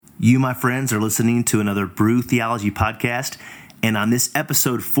You, my friends, are listening to another Brew Theology podcast, and on this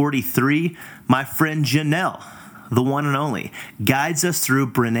episode 43, my friend Janelle, the one and only, guides us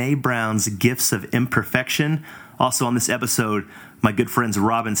through Brené Brown's Gifts of Imperfection. Also on this episode, my good friends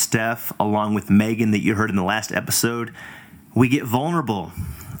Rob and Steph, along with Megan that you heard in the last episode, we get vulnerable.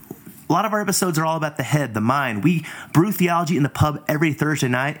 A lot of our episodes are all about the head, the mind. We brew theology in the pub every Thursday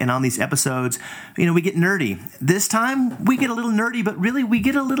night, and on these episodes, we get nerdy. This time, we get a little nerdy, but really, we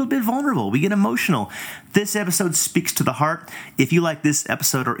get a little bit vulnerable. We get emotional. This episode speaks to the heart. If you like this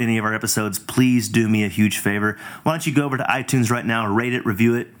episode or any of our episodes, please do me a huge favor. Why don't you go over to iTunes right now, rate it,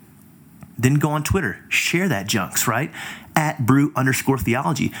 review it, then go on Twitter. Share that junks, right? At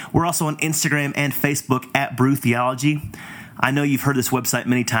brew_theology. We're also on Instagram and Facebook at Brew Theology. I know you've heard this website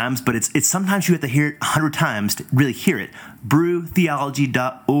many times, but it's sometimes you have to hear it 100 times to really hear it.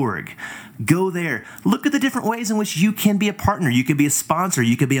 brewtheology.org. Go there. Look at the different ways in which you can be a partner. You could be a sponsor.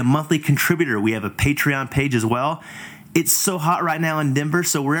 You could be a monthly contributor. We have a Patreon page as well. It's so hot right now in Denver,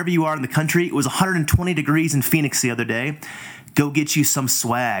 so wherever you are in the country, it was 120 degrees in Phoenix the other day. Go get you some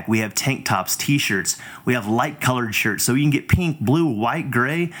swag. We have tank tops, t-shirts. We have light-colored shirts, so you can get pink, blue, white,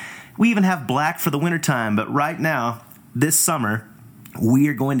 gray. We even have black for the wintertime, but right now, this summer, we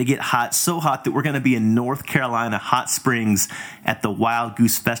are going to get hot, so hot that we're going to be in North Carolina Hot Springs at the Wild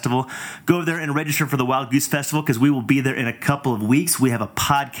Goose Festival. Go over there and register for the Wild Goose Festival because we will be there in a couple of weeks. We have a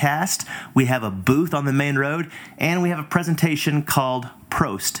podcast, we have a booth on the main road, and we have a presentation called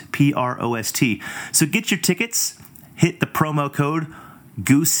Prost, P-R-O-S-T. So get your tickets, hit the promo code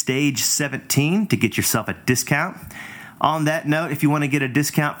GooseStage17 to get yourself a discount. On that note, if you want to get a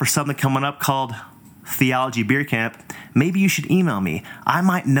discount for something coming up called Theology Beer Camp, maybe you should email me. I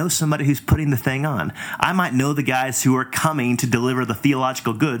might know somebody who's putting the thing on. I might know the guys who are coming to deliver the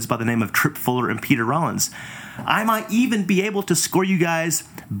theological goods by the name of Trip Fuller and Peter Rollins. I might even be able to score you guys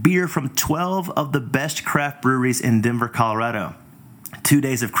beer from 12 of the best craft breweries in Denver, Colorado. 2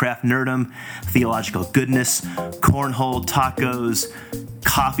 days of craft nerdom, theological goodness, cornhole, tacos,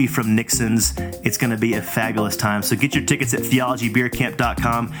 coffee from Nixon's. It's going to be a fabulous time. So get your tickets at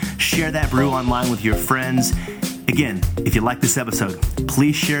theologybeercamp.com. Share that brew online with your friends. Again, if you like this episode,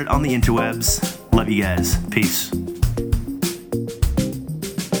 please share it on the interwebs. Love you guys. Peace.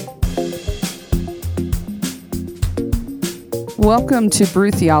 Welcome to Brew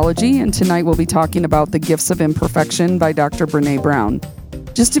Theology, and tonight we'll be talking about The Gifts of Imperfection by Dr. Brené Brown.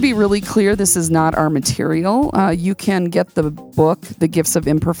 Just to be really clear, this is not our material. You can get the book, The Gifts of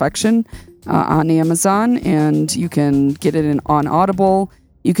Imperfection, on Amazon, and you can get it on Audible.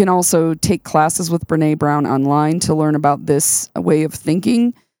 You can also take classes with Brené Brown online to learn about this way of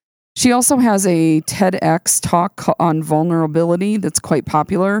thinking. She also has a TEDx talk on vulnerability that's quite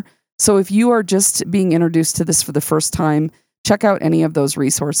popular. So if you are just being introduced to this for the first time, check out any of those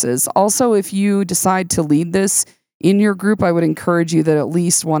resources. Also, if you decide to lead this in your group, I would encourage you that at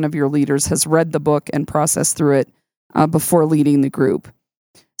least one of your leaders has read the book and processed through it before leading the group.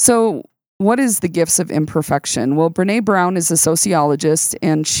 So what is the Gifts of Imperfection? Well, Brené Brown is a sociologist,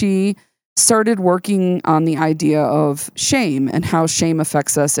 and she started working on the idea of shame and how shame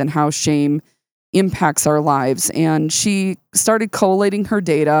affects us and how shame impacts our lives. And she started collating her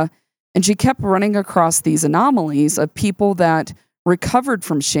data, and she kept running across these anomalies of people that recovered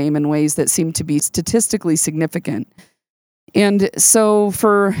from shame in ways that seemed to be statistically significant. And so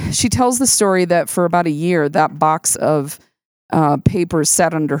she tells the story that for about a year, that box of papers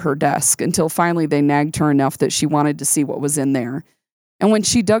sat under her desk until finally they nagged her enough that she wanted to see what was in there. And when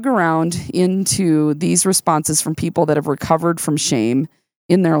she dug around into these responses from people that have recovered from shame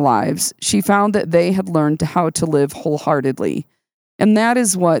in their lives, she found that they had learned how to live wholeheartedly. And that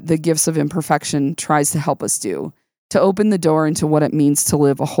is what the Gifts of Imperfection tries to help us do, to open the door into what it means to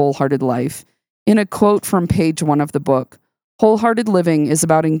live a wholehearted life. In a quote from page 1 of the book, "Wholehearted living is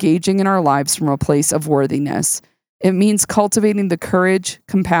about engaging in our lives from a place of worthiness. It means cultivating the courage,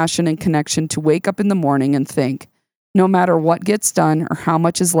 compassion, and connection to wake up in the morning and think, no matter what gets done or how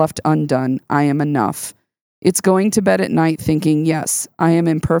much is left undone, I am enough. It's going to bed at night thinking, yes, I am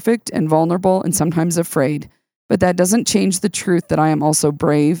imperfect and vulnerable and sometimes afraid, but that doesn't change the truth that I am also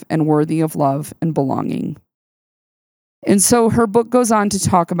brave and worthy of love and belonging." And so her book goes on to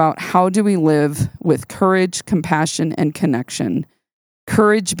talk about how do we live with courage, compassion, and connection.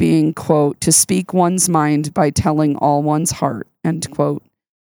 Courage being, quote, to speak one's mind by telling all one's heart, end quote.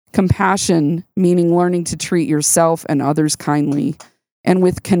 Compassion meaning learning to treat yourself and others kindly, and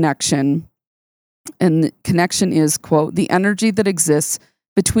with connection. And connection is, quote, the energy that exists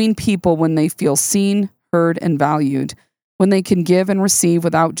between people when they feel seen, heard, and valued, when they can give and receive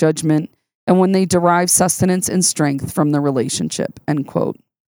without judgment, and when they derive sustenance and strength from the relationship, end quote.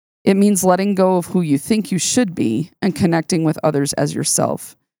 It means letting go of who you think you should be and connecting with others as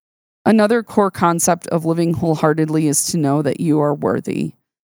yourself. Another core concept of living wholeheartedly is to know that you are worthy.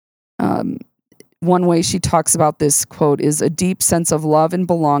 One way she talks about this quote is, a deep sense of love and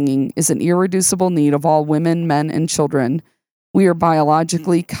belonging is an irreducible need of all women, men, and children. We are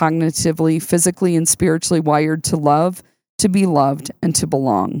biologically, cognitively, physically, and spiritually wired to love, to be loved, and to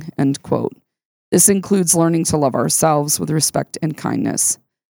belong, end quote. This includes learning to love ourselves with respect and kindness.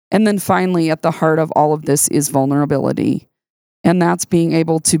 And then finally, at the heart of all of this is vulnerability. And that's being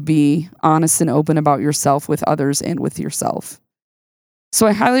able to be honest and open about yourself with others and with yourself. So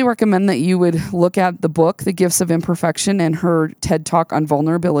I highly recommend that you would look at the book, The Gifts of Imperfection, and her TED Talk on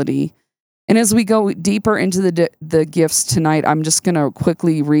vulnerability. And as we go deeper into the gifts tonight, I'm just going to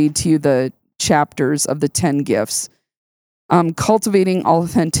quickly read to you the chapters of the 10 gifts. Cultivating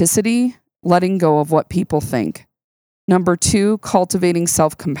authenticity, letting go of what people think. Number 2, cultivating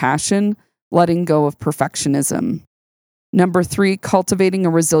self-compassion, letting go of perfectionism. Number 3, cultivating a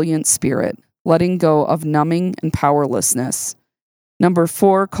resilient spirit, letting go of numbing and powerlessness. Number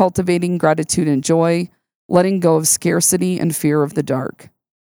 4, cultivating gratitude and joy, letting go of scarcity and fear of the dark.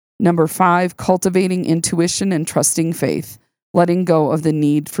 Number 5, cultivating intuition and trusting faith, letting go of the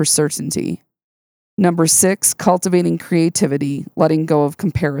need for certainty. Number 6, cultivating creativity, letting go of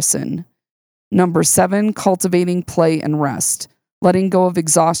comparison. Number 7, cultivating play and rest, letting go of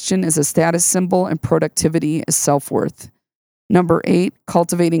exhaustion as a status symbol and productivity as self-worth. Number 8,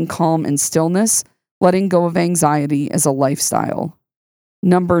 cultivating calm and stillness, letting go of anxiety as a lifestyle.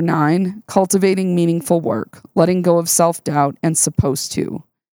 Number 9, cultivating meaningful work, letting go of self-doubt and supposed to.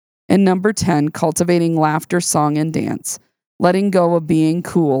 And number 10, cultivating laughter, song, and dance, letting go of being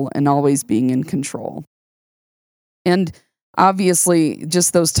cool and always being in control. And obviously,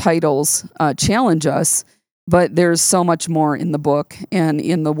 just those titles challenge us, but there's so much more in the book and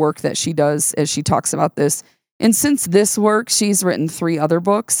in the work that she does as she talks about this. And since this work, she's written 3 other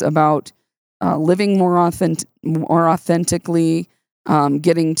books about living more authentically,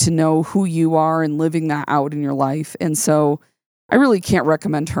 getting to know who you are and living that out in your life. And so I really can't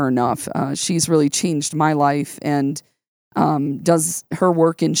recommend her enough. She's really changed my life, and does her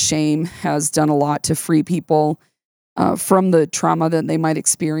work in shame, has done a lot to free people from the trauma that they might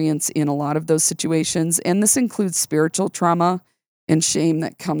experience in a lot of those situations. And this includes spiritual trauma and shame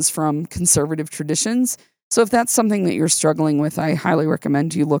that comes from conservative traditions. So if that's something that you're struggling with, I highly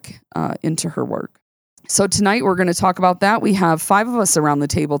recommend you look into her work. So tonight we're going to talk about that. We have 5 of us around the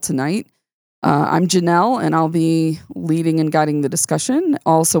table tonight. I'm Janelle, and I'll be leading and guiding the discussion.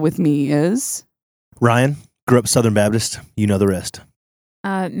 Also with me is Ryan, grew up Southern Baptist. You know the rest.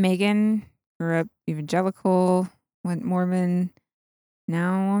 Megan, grew up evangelical, went Mormon.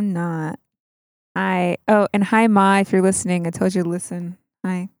 Now I'm not. And hi, Ma, if you're listening. I told you to listen.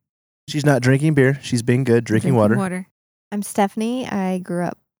 Hi. She's not drinking beer. She's being good, drinking water. I'm Stephanie. I grew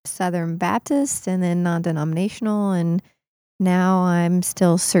up Southern Baptist and then non-denominational, and now I'm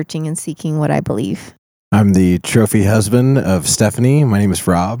still searching and seeking what I believe. I'm the trophy husband of Stephanie. My name is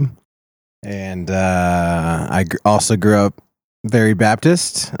Rob, and I also grew up very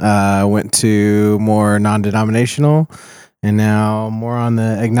Baptist. Went to more non-denominational, and now more on the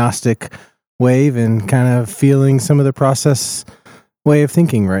agnostic wave, and kind of feeling some of the process way of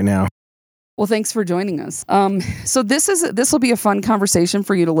thinking right now. Well, thanks for joining us. So this will be a fun conversation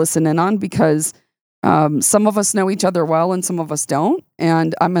for you to listen in on, because some of us know each other well and some of us don't.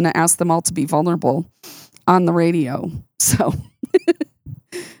 And I'm going to ask them all to be vulnerable on the radio. So,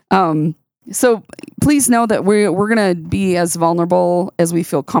 so please know that we're going to be as vulnerable as we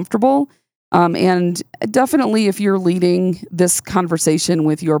feel comfortable. And definitely, if you're leading this conversation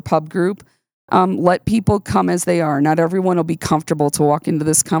with your pub group, let people come as they are. Not everyone will be comfortable to walk into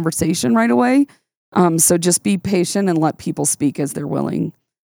this conversation right away. So just be patient and let people speak as they're willing.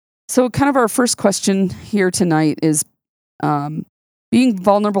 So kind of our first question here tonight is, being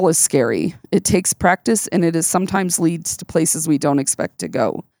vulnerable is scary. It takes practice, and it is sometimes leads to places we don't expect to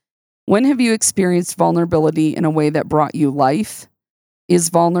go. When have you experienced vulnerability in a way that brought you life? Is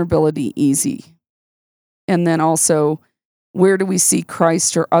vulnerability easy? And then also, where do we see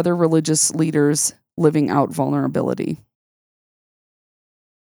Christ or other religious leaders living out vulnerability?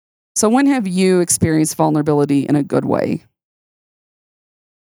 So when have you experienced vulnerability in a good way?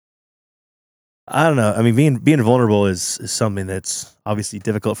 I don't know. I mean, being vulnerable is something that's obviously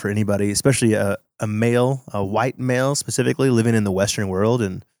difficult for anybody, especially a white male specifically, living in the Western world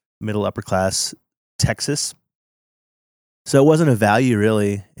in middle upper class Texas. So it wasn't a value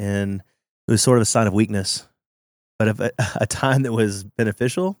really, and it was sort of a sign of weakness. But if a time that was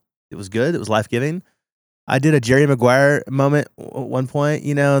beneficial, it was good, it was life-giving, I did a Jerry Maguire moment at one point,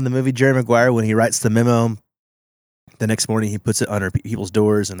 in the movie Jerry Maguire, when he writes the memo, the next morning he puts it under people's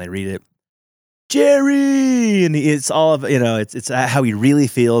doors and they read it. Jerry! And it's all of, it's how he really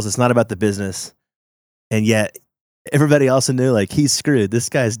feels. It's not about the business. And yet everybody also knew, like, he's screwed. This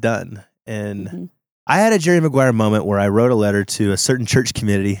guy's done. And I had a Jerry Maguire moment where I wrote a letter to a certain church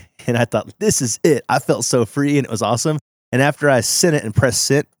community and I thought, this is it. I felt so free and it was awesome. And after I sent it and pressed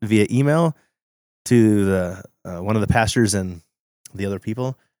send via email to the one of the pastors and the other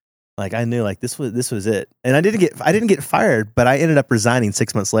people, like, I knew, like, this was it. And I didn't get fired, but I ended up resigning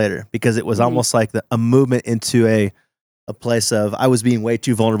 6 months later because it was almost like a movement into a place of, I was being way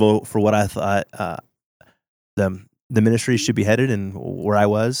too vulnerable for what I thought the ministry should be headed and where I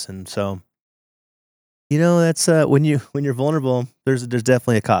was. And so, that's when you're vulnerable, there's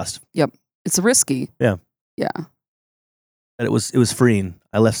definitely a cost. Yep. It's risky. Yeah. Yeah. And it was freeing.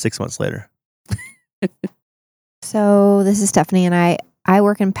 I left 6 months later. So this is Stephanie, and I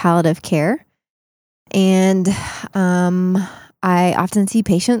work in palliative care, and I often see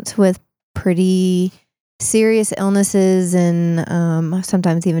patients with pretty serious illnesses and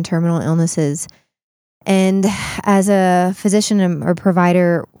sometimes even terminal illnesses. And as a physician or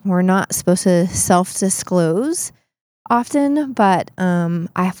provider, we're not supposed to self-disclose often, but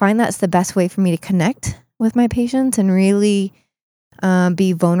I find that's the best way for me to connect with my patients and really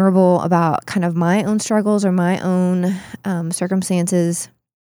be vulnerable about kind of my own struggles or my own circumstances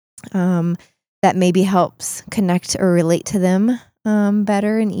that maybe helps connect or relate to them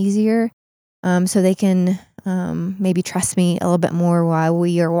better and easier, so they can maybe trust me a little bit more while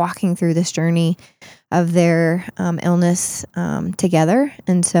we are walking through this journey of their illness together.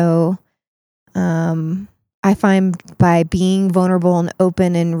 And so I find by being vulnerable and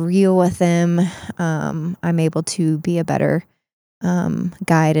open and real with them, I'm able to be a better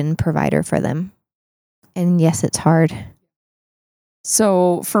guide and provider for them. And yes, it's hard.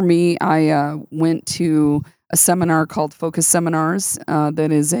 So for me, I went to a seminar called Focus Seminars.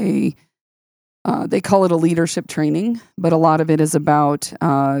 That is they call it a leadership training, but a lot of it is about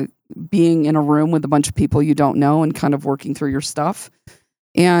being in a room with a bunch of people you don't know and kind of working through your stuff.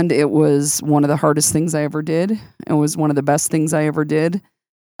 And it was one of the hardest things I ever did. It was one of the best things I ever did.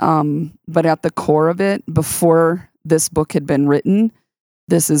 But at the core of it, before this book had been written,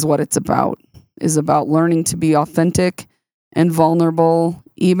 this is what it's about, is about learning to be authentic and vulnerable,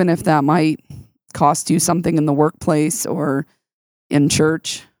 even if that might cost you something in the workplace or in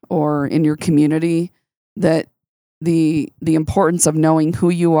church or in your community, that the importance of knowing who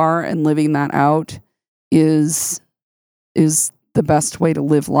you are and living that out is the best way to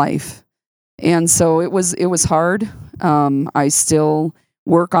live life. And so it was hard. I still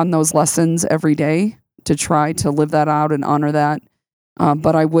work on those lessons every day to try to live that out and honor that.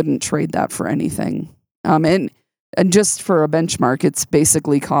 But I wouldn't trade that for anything. And just for a benchmark, it's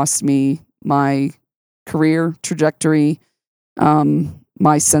basically cost me my career trajectory,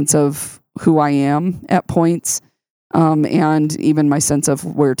 my sense of who I am at points, and even my sense of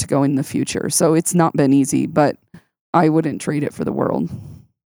where to go in the future. So it's not been easy, but I wouldn't trade it for the world.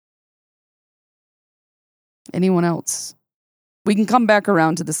 Anyone else? We can come back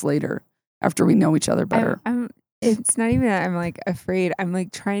around to this later after we know each other better. It's not even that I'm like afraid. I'm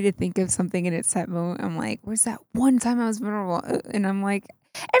like trying to think of something and it's that moment. I'm like, where's that one time I was vulnerable? And I'm like,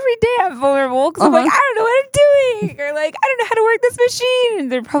 every day I'm vulnerable because I'm like, I don't know what I'm doing. Or like, I don't know how to work this machine.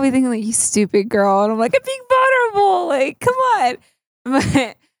 And they're probably thinking like, you stupid girl. And I'm like, I'm being vulnerable. Like, come on.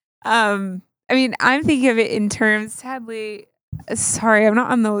 But I mean, I'm thinking of it in terms, sadly, sorry, I'm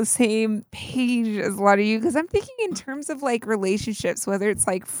not on the same page as a lot of you because I'm thinking in terms of like relationships, whether it's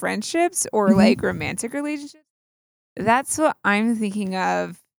like friendships or like romantic relationships. That's what I'm thinking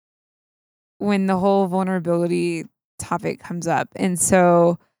of when the whole vulnerability topic comes up. And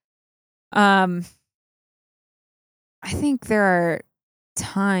so I think there are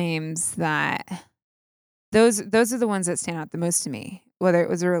times that those are the ones that stand out the most to me, whether it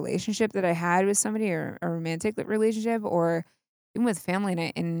was a relationship that I had with somebody or a romantic relationship or even with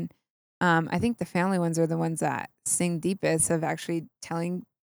family. And I think the family ones are the ones that sting deepest of actually telling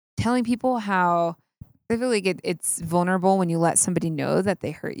people how I feel like it's vulnerable when you let somebody know that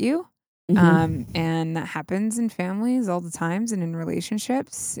they hurt you. And that happens in families all the times and in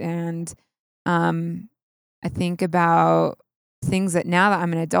relationships. And I think about things that now that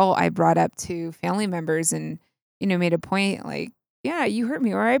I'm an adult, I brought up to family members and, made a point like, yeah, you hurt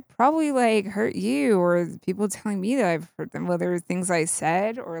me, or I probably like hurt you, or people telling me that I've hurt them, whether it's things I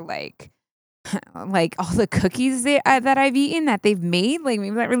said or like all the cookies that I've eaten that they've made, like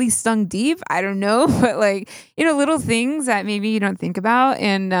maybe that really stung deep. I don't know, but like, little things that maybe you don't think about.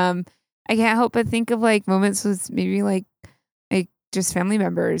 And I can't help but think of like moments with maybe like just family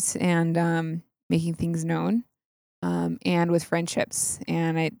members and making things known. And with friendships.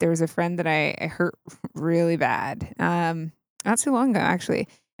 And there was a friend that I hurt really bad. Not too long ago, actually.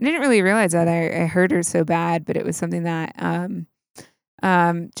 I didn't really realize that I hurt her so bad, but it was something that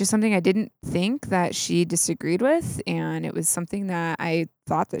just something I didn't think that she disagreed with, and it was something that I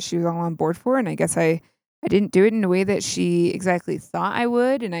thought that she was all on board for, and I guess I didn't do it in a way that she exactly thought I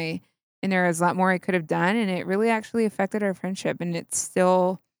would, and there was a lot more I could have done, and it really actually affected our friendship, and it's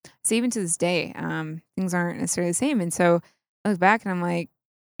still, so even to this day, things aren't necessarily the same, and so I look back and I'm like,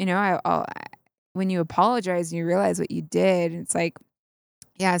 when you apologize and you realize what you did, it's like,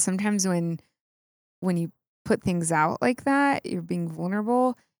 yeah, sometimes when you put things out like that, you're being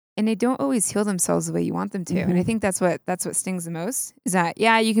vulnerable, and they don't always heal themselves the way you want them to. And I think that's what stings the most, is that,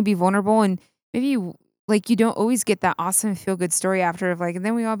 yeah, you can be vulnerable, and maybe you don't always get that awesome feel good story after of like, and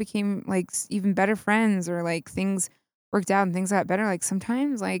then we all became like even better friends, or like things worked out and things got better. Like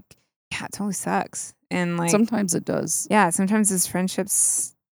sometimes, like, yeah, it totally sucks. And like Sometimes it does. yeah, sometimes those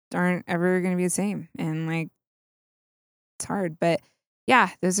friendships aren't ever going to be the same, and like it's hard. But yeah,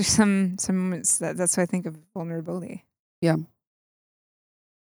 those are some moments that's what I think of vulnerability. Yeah.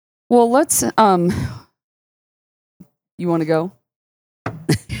 Well, let's you want to go?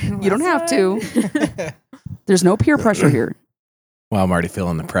 You don't have to. There's no peer pressure here. Well, I'm already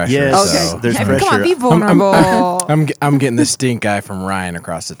feeling the pressure. Yes, so there's Come pressure. on, be vulnerable. I'm getting the stink eye from Ryan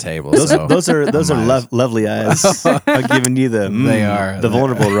across the table. Those so. are lovely eyes. I'm giving you the They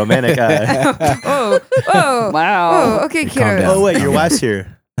vulnerable romantic eye. oh, Wow. oh, okay, Calm kiddos. down. Oh wait, your wife's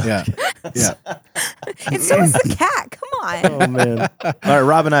here. Yeah. And so is the cat. Come on. Oh man. All right,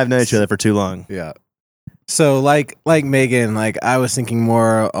 Rob and I have known each other for too long. Yeah. So like Megan, like I was thinking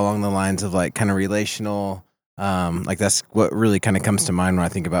more along the lines of like kind of relational, like that's what really kind of comes to mind when I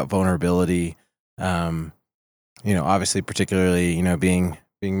think about vulnerability. Obviously particularly, being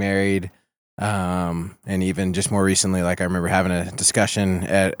married, and even just more recently, like I remember having a discussion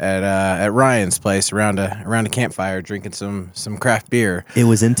at Ryan's place around a campfire, drinking some craft beer. It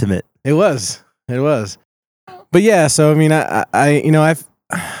was intimate. It was. But yeah, so I mean, I've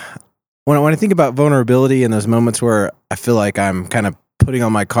when I think about vulnerability and those moments where I feel like I'm kind of putting all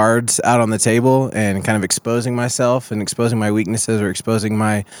my cards out on the table and kind of exposing myself and exposing my weaknesses, or exposing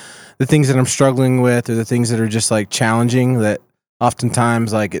the things that I'm struggling with, or the things that are just like challenging, that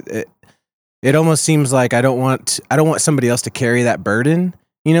oftentimes like it almost seems like I don't want somebody else to carry that burden,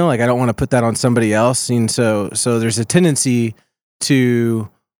 like I don't want to put that on somebody else. And so there's a tendency to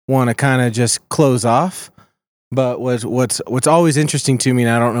want to kind of just close off. But what's always interesting to me,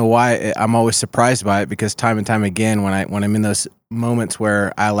 and I don't know why I'm always surprised by it, because time and time again, when I'm in those moments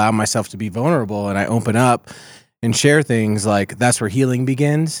where I allow myself to be vulnerable and I open up and share things, like that's where healing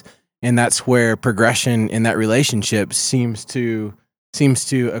begins, and that's where progression in that relationship seems to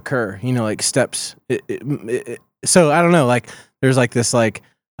occur. Like steps. So I don't know, like there's like this like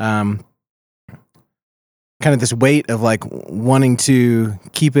kind of this weight of like wanting to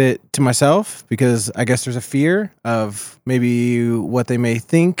keep it to myself, because I guess there's a fear of maybe what they may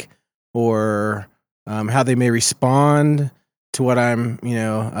think, or how they may respond to what I'm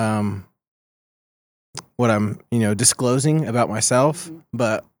disclosing about myself. Mm-hmm.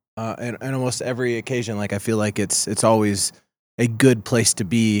 But in almost every occasion, like I feel like it's always a good place to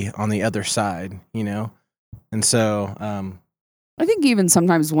be on the other side, and so I think even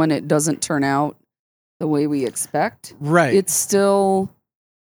sometimes when it doesn't turn out the way we expect, right, it still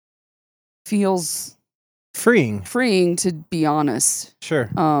feels freeing to be honest. Sure.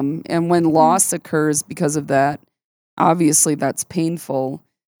 And when loss occurs because of that, obviously that's painful,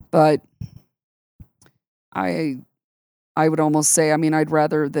 but I would almost say, I mean, I'd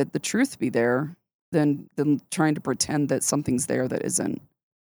rather that the truth be there than trying to pretend that something's there that isn't.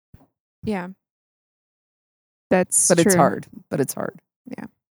 Yeah. That's But true. it's hard. Yeah.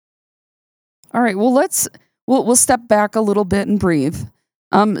 All right. Well, we'll step back a little bit and breathe.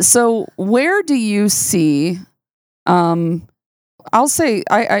 So where do you see, I'll say,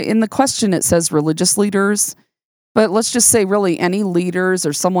 I in the question it says religious leaders, but let's just say really any leaders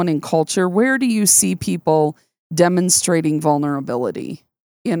or someone in culture, where do you see people demonstrating vulnerability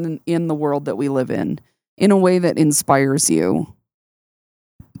in the world that we live in a way that inspires you?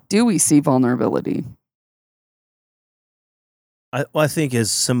 Do we see vulnerability? I think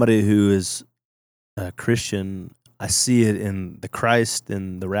as somebody who is a Christian, I see it in the Christ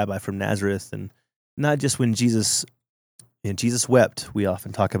and the rabbi from Nazareth, and not just when Jesus wept. We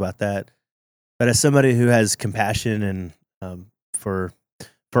often talk about that, but as somebody who has compassion and for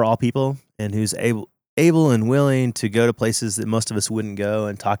all people, and who's able and willing to go to places that most of us wouldn't go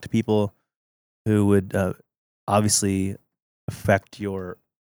and talk to people who would obviously affect your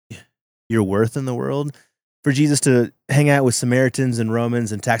worth in the world. For Jesus to hang out with Samaritans and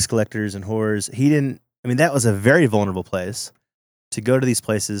Romans and tax collectors and whores, he didn't. I mean, that was a very vulnerable place. To go to these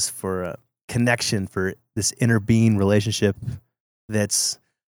places for a connection, for this inner being relationship, that's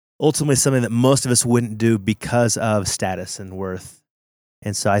ultimately something that most of us wouldn't do because of status and worth.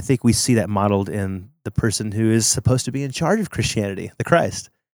 And so I think we see that modeled in the person who is supposed to be in charge of Christianity, the Christ.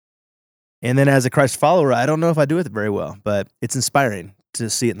 And then as a Christ follower, I don't know if I do it very well, but it's inspiring to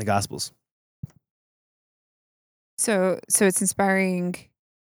see it in the Gospels. So it's inspiring.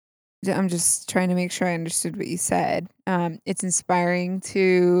 I'm just trying to make sure I understood what you said. It's inspiring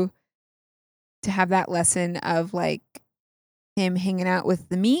to have that lesson of like him hanging out with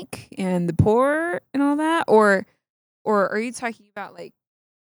the meek and the poor and all that, or are you talking about like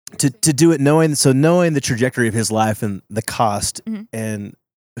to do it knowing the trajectory of his life and the cost and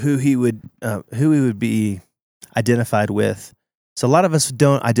who he would be identified with. So a lot of us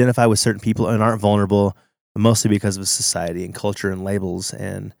don't identify with certain people and aren't vulnerable, mostly because of society and culture and labels.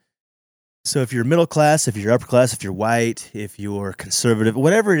 And so if you're middle class, if you're upper class, if you're white, if you're conservative,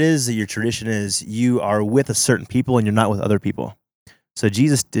 whatever it is that your tradition is, you are with a certain people and you're not with other people. So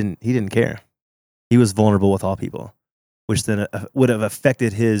Jesus didn't care. He was vulnerable with all people, which then would have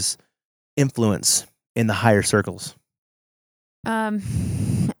affected his influence in the higher circles.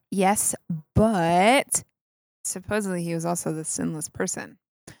 Yes, but supposedly he was also the sinless person.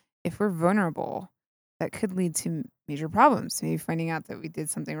 If we're vulnerable, that could lead to major problems, maybe finding out that we did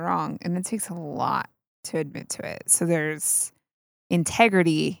something wrong. And it takes a lot to admit to it. So there's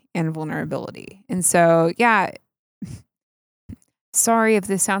integrity and vulnerability. And so, yeah, sorry if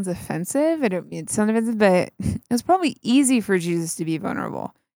this sounds offensive. I don't mean to sound offensive, but it was probably easy for Jesus to be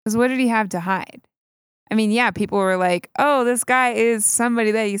vulnerable. Because what did he have to hide? I mean, yeah, people were like, oh, this guy is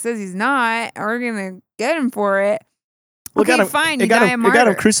somebody that he says he's not. We're going to get him for it. Well, Okay, fine. You die a martyr. It got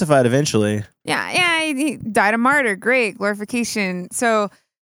him crucified eventually. Yeah, he died a martyr. Great, glorification. So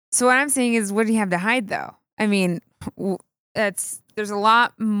what I'm saying is, what do you have to hide, though? I mean, there's a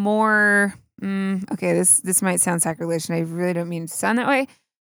lot more. Okay, this might sound sacrilege, and I really don't mean to sound that way. I'm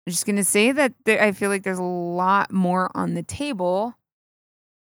just gonna say that I feel like there's a lot more on the table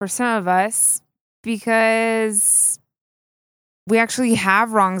for some of us because we actually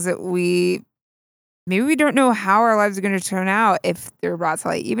have wrongs that maybe we don't know how our lives are going to turn out if they're brought to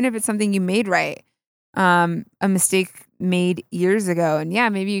light, even if it's something you made right, a mistake made years ago. And yeah,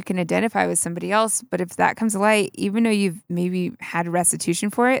 maybe you can identify with somebody else, but if that comes to light, even though you've maybe had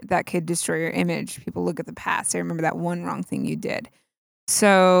restitution for it, that could destroy your image. People look at the past. They remember that one wrong thing you did.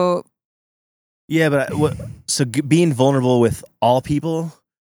 So yeah, but being vulnerable with all people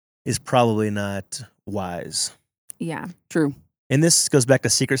is probably not wise. Yeah, true. And this goes back to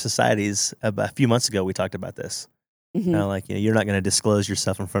secret societies. A few months ago, we talked about this. Mm-hmm. You're not going to disclose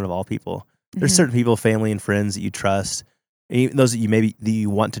yourself in front of all people. There's certain people, family and friends that you trust, and those that you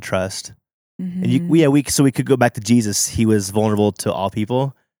want to trust. And so we could go back to Jesus. He was vulnerable to all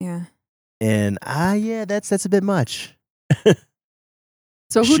people. Yeah. And that's a bit much.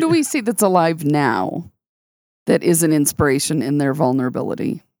 So who do we see that's alive now that is an inspiration in their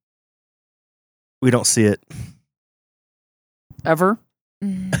vulnerability? We don't see it. Ever?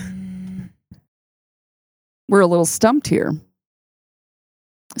 We're a little stumped here.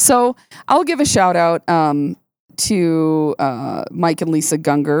 So I'll give a shout out to Mike and Lisa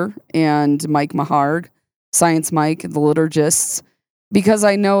Gunger and Mike Mahard, Science Mike, the liturgists, because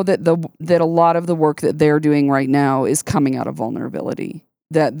I know that that a lot of the work that they're doing right now is coming out of vulnerability.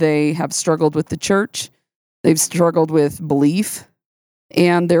 That they have struggled with the church, they've struggled with belief,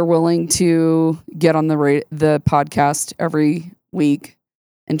 and they're willing to get on the podcast every week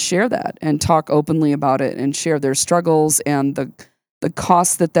and share that and talk openly about it and share their struggles and the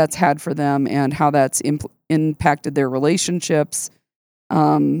costs that's had for them and how that's impacted their relationships.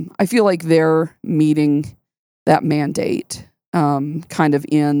 I feel like they're meeting that mandate kind of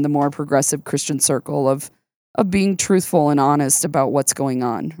in the more progressive Christian circle of being truthful and honest about what's going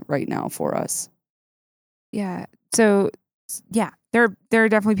on right now for us. Yeah. So yeah, there are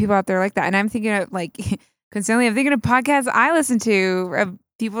definitely people out there like that. And I'm thinking of like constantly, I'm thinking of podcasts I listen to of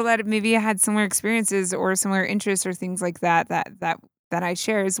people that maybe had similar experiences or similar interests or things like that I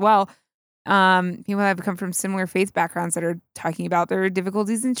share as well. People that have come from similar faith backgrounds that are talking about their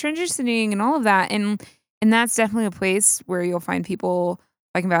difficulties in transitioning and all of that. And that's definitely a place where you'll find people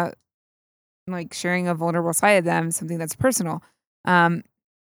talking about like sharing a vulnerable side of them, something that's personal. But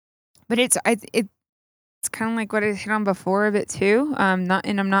it's kind of like what I hit on before a bit too. I'm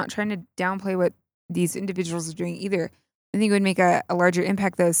not trying to downplay what these individuals are doing either. I think it would make a larger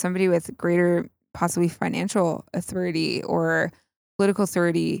impact though. Somebody with greater, possibly financial authority or political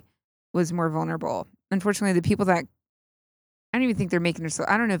authority was more vulnerable. Unfortunately, the people that I don't even think they're making their.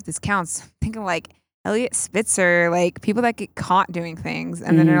 I don't know if this counts. I'm thinking like Elliot Spitzer, like people that get caught doing things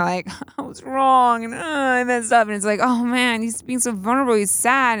and then they're like, I was wrong and I messed up. And it's like, oh man, he's being so vulnerable. He's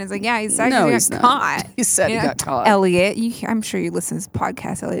sad. And it's like, yeah, he's sad No, because he's he got not. caught. He said You he know? got caught. Elliot, I'm sure you listen to this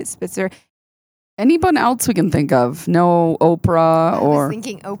podcast, Elliot Spitzer. Anyone else we can think of? No Oprah I or was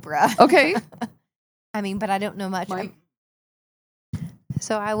thinking Oprah. okay. I mean, but I don't know much. Mike?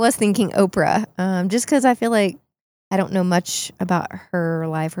 So I was thinking Oprah, just because I feel like I don't know much about her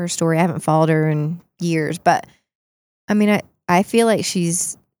life, her story. I haven't followed her in years, but I mean, I feel like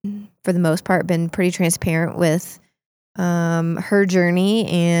she's, for the most part, been pretty transparent with her journey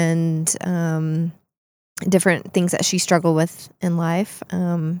and different things that she struggled with in life.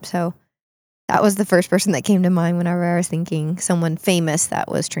 So that was the first person that came to mind whenever I was thinking someone famous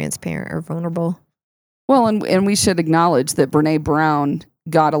that was transparent or vulnerable. Well, and we should acknowledge that Brene Brown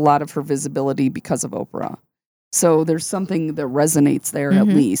got a lot of her visibility because of Oprah. So there's something that resonates there at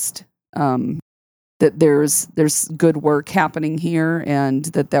least. That there's good work happening here and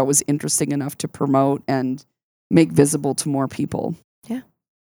that was interesting enough to promote and make visible to more people. Yeah.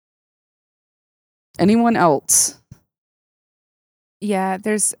 Anyone else? Yeah,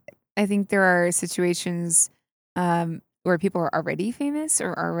 I think there are situations where people are already famous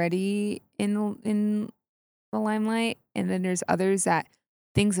or already in the limelight, and then there's others that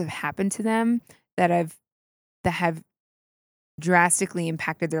things have happened to them that have drastically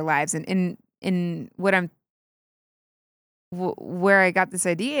impacted their lives. And what where I got this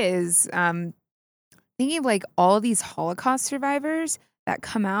idea is thinking of like all these Holocaust survivors that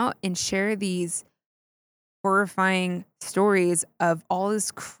come out and share these horrifying stories of all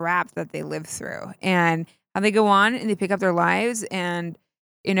this crap that they lived through and how they go on and they pick up their lives. And,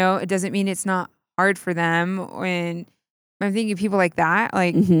 it doesn't mean it's not hard for them. When I'm thinking of people like that,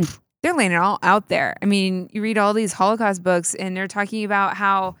 like they're laying it all out there. I mean, you read all these Holocaust books and they're talking about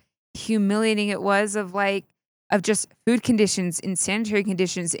how humiliating it was of just food conditions and sanitary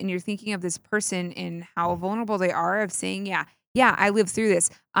conditions. And you're thinking of this person and how vulnerable they are of saying, yeah, I lived through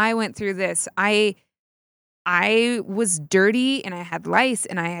this. I went through this. I was dirty and I had lice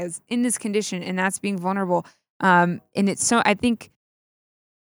and I was in this condition, and that's being vulnerable. And it's so, I think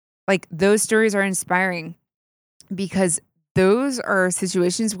like those stories are inspiring because those are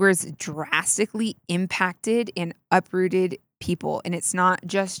situations where it's drastically impacted and uprooted people. And it's not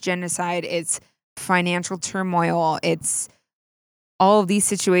just genocide, it's financial turmoil. It's all of these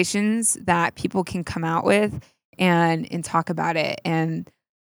situations that people can come out with and talk about it. And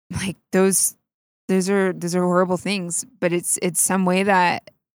like those are horrible things, but it's some way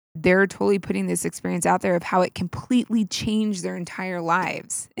that they're totally putting this experience out there of how it completely changed their entire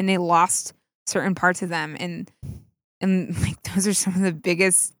lives and they lost certain parts of them. And like those are some of the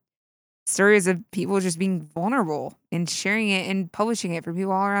biggest stories of people just being vulnerable and sharing it and publishing it for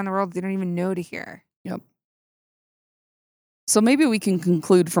people all around the world they don't even know to hear. Yep. So maybe we can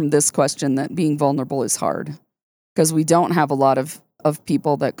conclude from this question that being vulnerable is hard because we don't have a lot of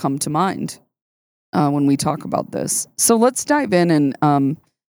people that come to mind when we talk about this. So let's dive in and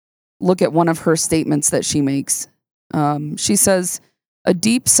look at one of her statements that she makes. She says, "A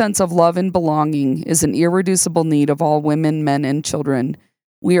deep sense of love and belonging is an irreducible need of all women, men, and children.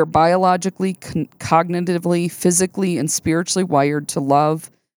 We are biologically, cognitively, physically, and spiritually wired to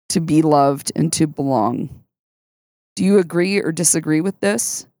love, to be loved, and to belong." Do you agree or disagree with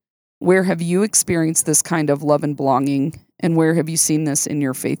this? Where have you experienced this kind of love and belonging, and where have you seen this in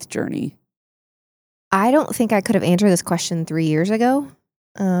your faith journey? I don't think I could have answered this question 3 years ago,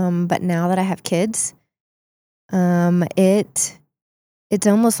 but now that I have kids, it's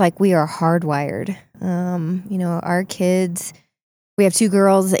almost like we are hardwired. Our kids, we have 2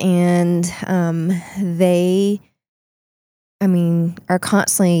 girls, and they, are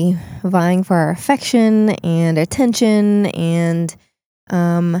constantly vying for our affection and attention and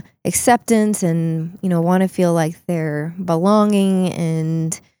acceptance, and want to feel like they're belonging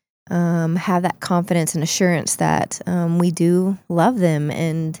and have that confidence and assurance that we do love them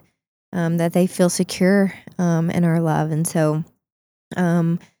and that they feel secure in our love. And so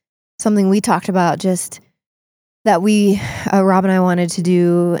something we talked about just that Rob and I wanted to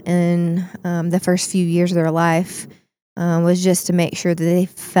do in the first few years of their life was just to make sure that they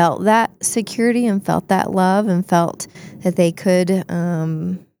felt that security and felt that love and felt that they could,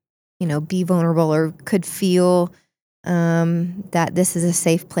 be vulnerable or could feel that this is a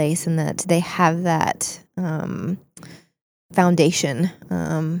safe place and that they have that foundation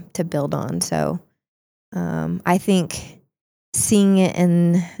to build on. So I think seeing it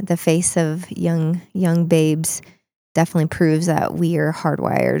in the face of young babes definitely proves that we are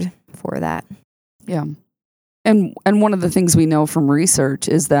hardwired for that. Yeah. And one of the things we know from research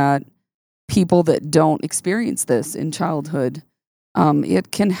is that people that don't experience this in childhood,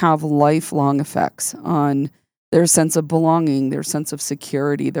 it can have lifelong effects on their sense of belonging, their sense of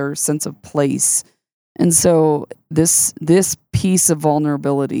security, their sense of place. And so this piece of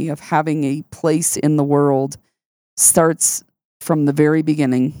vulnerability of having a place in the world starts from the very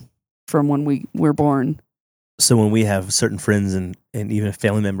beginning, from when we're born. So when we have certain friends and even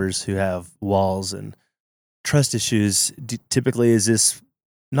family members who have walls and trust issues, typically is this,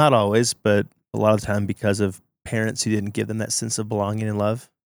 not always, but a lot of the time because of parents who didn't give them that sense of belonging and love?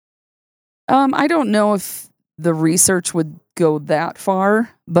 I don't know if the research would go that far,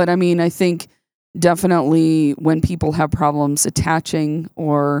 but I mean, I think definitely when people have problems attaching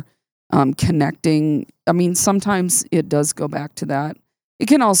or connecting, I mean, sometimes it does go back to that. It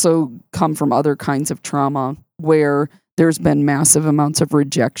can also come from other kinds of trauma where there's been massive amounts of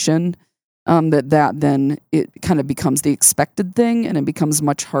rejection, that then it kind of becomes the expected thing and it becomes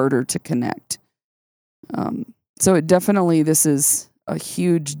much harder to connect. So it definitely, this is a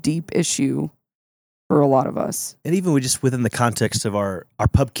huge, deep issue for a lot of us. And even just within the context of our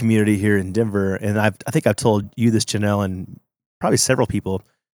pub community here in Denver, and I think I've told you this, Janelle, and probably several people,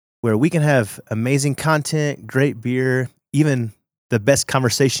 where we can have amazing content, great beer, even the best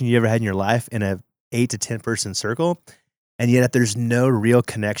conversation you ever had in your life in a 8 to 10 person circle. And yet if there's no real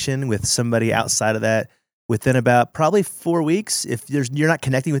connection with somebody outside of that, within about probably 4 weeks, if you're not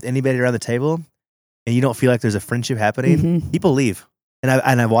connecting with anybody around the table and you don't feel like there's a friendship happening, people leave. And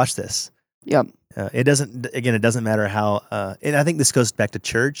I've watched this. Yep. It doesn't matter how, and I think this goes back to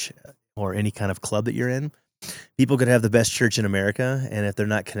church or any kind of club that you're in. People could have the best church in America, and if they're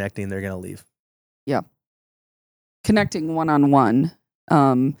not connecting, they're going to leave. Yeah. Connecting one-on-one.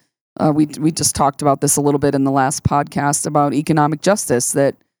 We just talked about this a little bit in the last podcast about economic justice,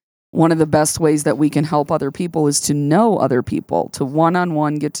 that one of the best ways that we can help other people is to know other people, to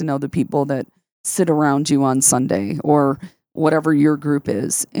one-on-one get to know the people that sit around you on Sunday or whatever your group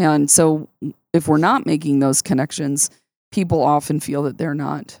is. And so if we're not making those connections, people often feel that they're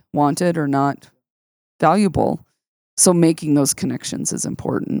not wanted or not valuable. So making those connections is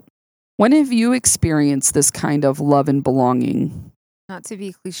important. When have you experienced this kind of love and belonging? Not to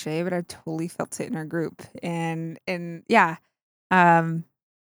be cliche, but I've totally felt it in our group. And yeah, Brew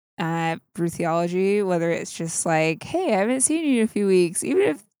Theology, whether it's just like, hey, I haven't seen you in a few weeks, even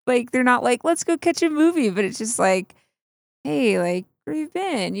if like they're not like, let's go catch a movie, but it's just like, hey, like, where you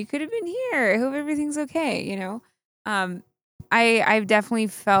been? You could have been here. I hope everything's okay, you know? I've definitely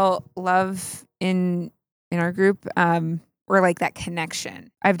felt love in our group, or like that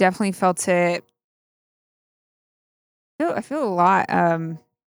connection. I've definitely felt it. I feel a lot. I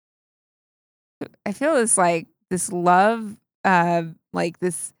feel this like this love, like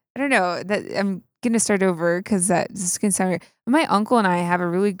this. I don't know that I'm gonna start over because that this is gonna sound weird. My uncle and I have a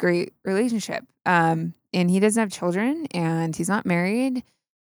really great relationship. And he doesn't have children, and he's not married.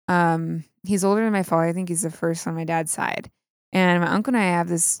 He's older than my father. I think he's the first on my dad's side. And my uncle and I have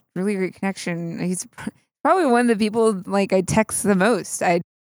this really great connection. He's probably one of the people like I text the most.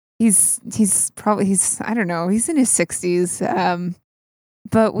 He's I don't know, he's in his 60s.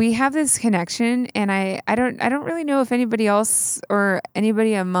 But we have this connection, and I don't really know if anybody else or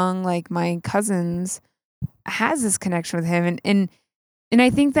anybody among like my cousins has this connection with him. And I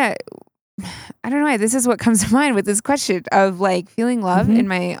think that I don't know why this is what comes to mind with this question of like feeling love. And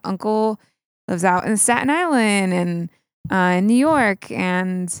my uncle lives out in Staten Island and in New York,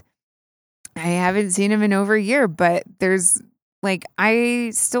 and I haven't seen him in over a year, but there's like,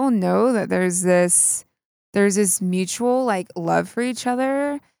 I still know that there's this mutual like love for each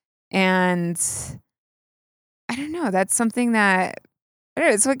other. And I don't know, that's something that, I don't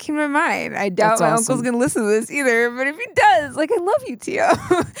know, it's what came to my mind. I doubt That's my awesome. uncle's going to listen to this either, but if he does, like, I love you, Tio.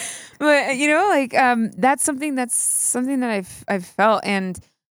 But you know, like, that's something that I've felt. And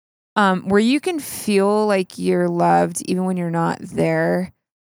where you can feel like you're loved even when you're not there.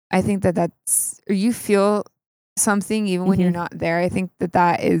 I think or you feel something even when you're not there. I think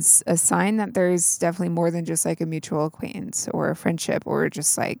that is a sign that there's definitely more than just like a mutual acquaintance or a friendship or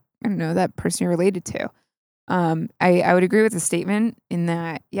just like, I don't know, that person you're related to. I would agree with the statement in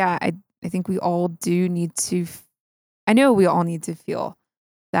that, yeah, I think we all do need to, I know we all need to feel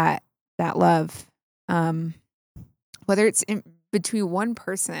that love, whether it's in between one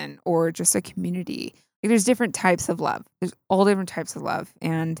person or just a community. Like, there's different types of love. There's all different types of love.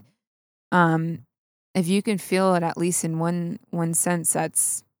 And if you can feel it at least in one sense,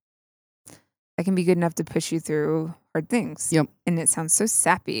 that can be good enough to push you through hard things. Yep. And it sounds so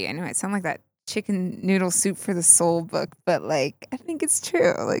sappy. I know it sounds like that chicken noodle soup for the soul book, but like I think it's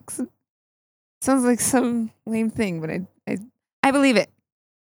true. Like sounds like some lame thing, but I believe it.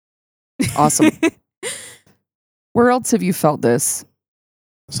 Awesome. Where else have you felt this?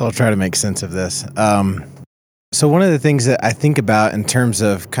 So I'll try to make sense of this. So one of the things that I think about in terms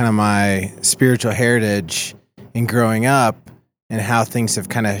of kind of my spiritual heritage in growing up and how things have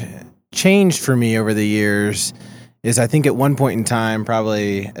kind of changed for me over the years is I think at one point in time,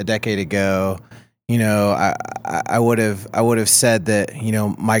 probably a decade ago, you know, I would have said that, you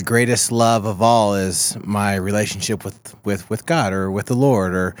know, my greatest love of all is my relationship with God or with the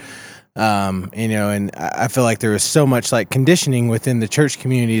Lord, or you know, and I feel like there was so much like conditioning within the church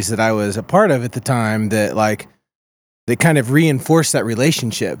communities that I was a part of at the time that like they kind of reinforced that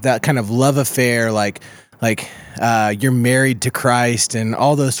relationship, that kind of love affair, like you're married to Christ and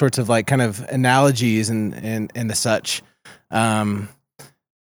all those sorts of like kind of analogies and the such. And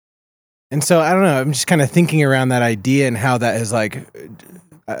so I don't know, I'm just kind of thinking around that idea and how that has like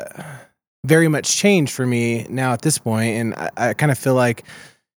very much changed for me now at this point. And I kind of feel like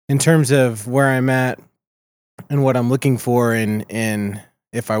in terms of where I'm at and what I'm looking for in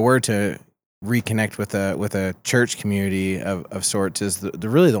if I were to reconnect with a church community of sorts, is the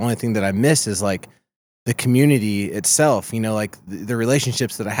really the only thing that I miss is like the community itself, you know, like the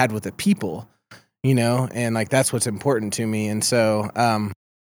relationships that I had with the people, you know, and like that's what's important to me. And so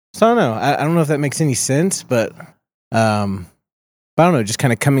so I don't know. I don't know if that makes any sense, but I don't know, just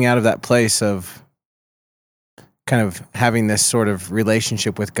kind of coming out of that place of kind of having this sort of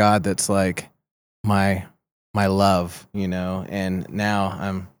relationship with God that's like my love, you know, and now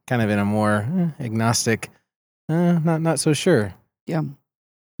I'm kind of in a more agnostic, not so sure. Yeah.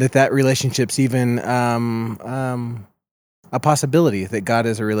 That relationship's even a possibility, that God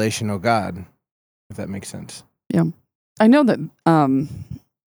is a relational God, if that makes sense. Yeah. I know that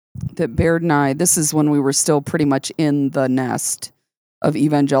that Baird and I, this is when we were still pretty much in the nest of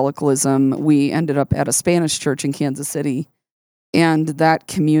evangelicalism. We ended up at a Spanish church in Kansas City, and that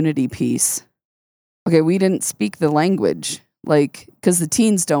community piece. Okay, we didn't speak the language, like, because the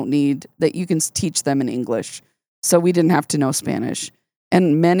teens don't need that. You can teach them in English, so we didn't have to know Spanish.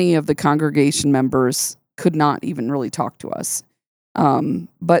 And many of the congregation members could not even really talk to us,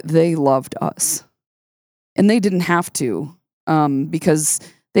 but they loved us, and they didn't have to, because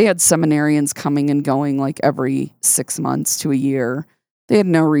they had seminarians coming and going like every 6 months to a year. They had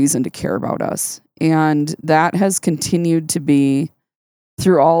no reason to care about us. And that has continued to be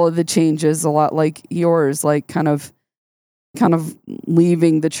through all of the changes, a lot like yours, like kind of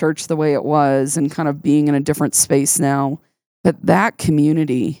leaving the church the way it was and kind of being in a different space now. But that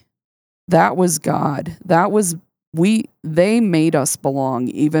community, that was God. That was, they made us belong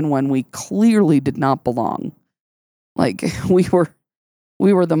even when we clearly did not belong. Like we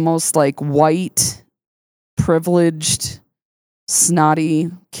were the most like white, privileged,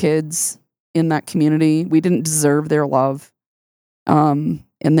 snotty kids in that community. We didn't deserve their love. And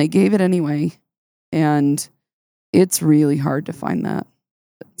they gave it anyway. And it's really hard to find that.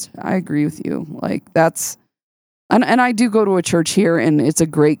 I agree with you. Like that's, and I do go to a church here and it's a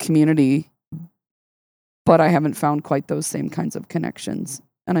great community, but I haven't found quite those same kinds of connections.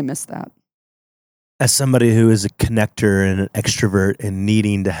 And I miss that. As somebody who is a connector and an extrovert and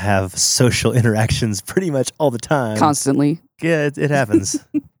needing to have social interactions pretty much all the time. Constantly. Yeah, it happens.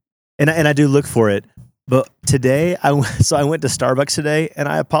 and I do look for it. But today, I went to Starbucks today, and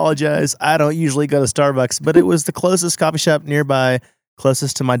I apologize. I don't usually go to Starbucks, but it was the closest coffee shop nearby,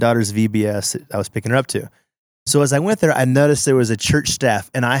 closest to my daughter's VBS that I was picking her up to. So as I went there, I noticed there was a church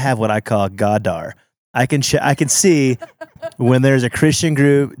staff, and I have what I call Godar. I can see when there's a Christian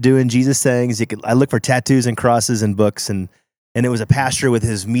group doing Jesus sayings. I look for tattoos and crosses and books, and it was a pastor with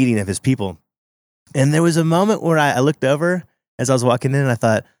his meeting of his people. And there was a moment where I looked over as I was walking in, and I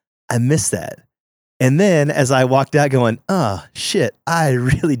thought, I missed that. And then as I walked out going, oh, shit, I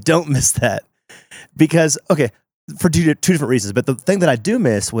really don't miss that. Because, okay, for two different reasons. But the thing that I do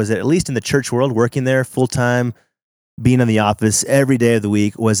miss was that at least in the church world, working there full-time, being in the office every day of the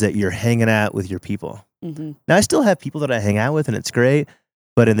week, was that you're hanging out with your people. Mm-hmm. Now, I still have people that I hang out with, and it's great.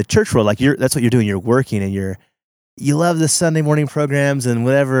 But in the church world, like that's what you're doing. You're working, and you love the Sunday morning programs and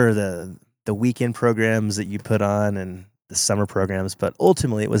whatever the weekend programs that you put on and the summer programs. But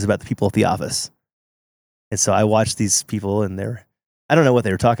ultimately, it was about the people at the office. And so I watched these people, and I don't know what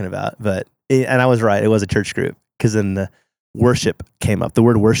they were talking about, and I was right. It was a church group, because then the worship came up. The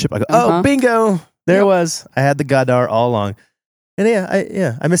word worship, I go, oh, bingo. There it was. I had the Godar all along. And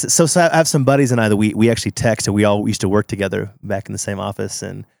I miss it. So I have some buddies and I that we actually text, and we all used to work together back in the same office.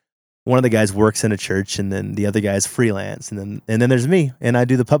 And one of the guys works in a church, and then the other guy's freelance, and then there's me, and I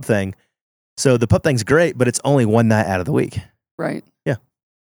do the pub thing. So the pub thing's great, but it's only one night out of the week. Right.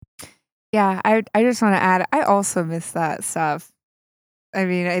 Yeah, I just want to add, I also miss that stuff. I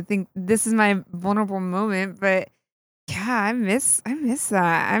mean, I think this is my vulnerable moment, but yeah, I miss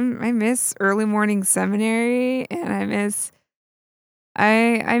that. I miss early morning seminary, and I miss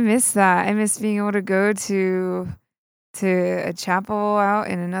that. I miss being able to go to a chapel out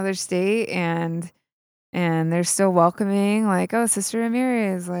in another state, and they're still welcoming, like, oh, Sister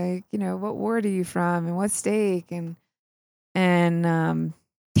Ramirez, like, what ward are you from and what stake, and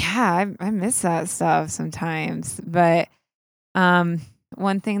yeah, I miss that stuff sometimes. But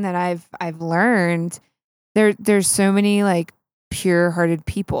one thing that I've learned, there's so many like pure-hearted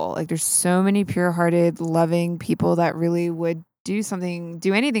people. Like there's so many pure-hearted, loving people that really would do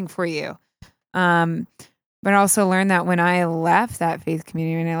anything for you. But I also learned that when I left that faith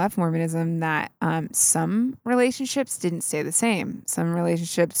community, when I left Mormonism, that some relationships didn't stay the same. Some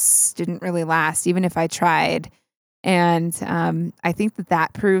relationships didn't really last, even if I tried. And I think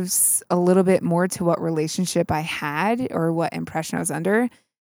that proves a little bit more to what relationship I had or what impression I was under.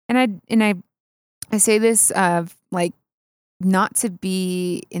 And I say this like not to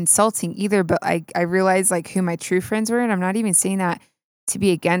be insulting either, but I realized like who my true friends were, and I'm not even saying that to be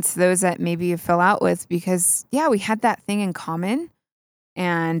against those that maybe you fell out with, because yeah, we had that thing in common.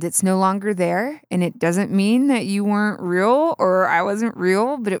 And it's no longer there. And it doesn't mean that you weren't real or I wasn't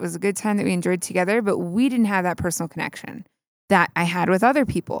real, but it was a good time that we enjoyed together. But we didn't have that personal connection that I had with other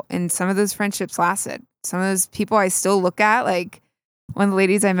people. And some of those friendships lasted. Some of those people I still look at, like one of the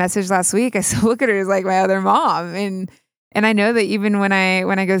ladies I messaged last week, I still look at her as like my other mom. And I know that even when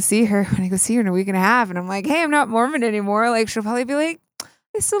I go see her in a week and a half, and I'm like, hey, I'm not Mormon anymore, like she'll probably be like,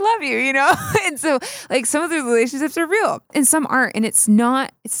 I still love you, And so like some of those relationships are real and some aren't. And it's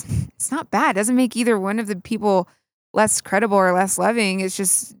not bad. It doesn't make either one of the people less credible or less loving. It's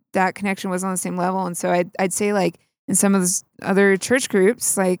just that connection was on the same level. And so I'd say like in some of those other church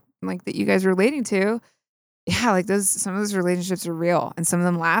groups, like that you guys are relating to, yeah, like some of those relationships are real, and some of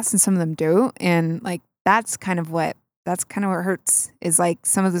them last and some of them don't. And like that's kind of what hurts, is like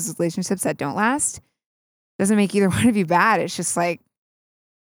some of those relationships that don't last doesn't make either one of you bad. It's just like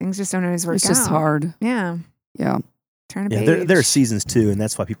things just don't always work out. It's just hard. Yeah. Yeah. Turn a page. There are seasons too, and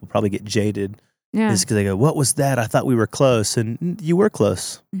that's why people probably get jaded. Yeah. Is because they go, what was that? I thought we were close. And you were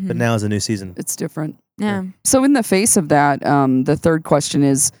close, but now is a new season. It's different. Yeah. So in the face of that, the third question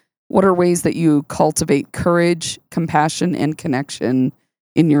is, what are ways that you cultivate courage, compassion, and connection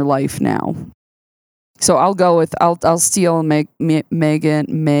in your life now? So I'll go with, I'll steal Megan's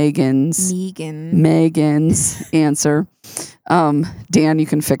answer. Dan, you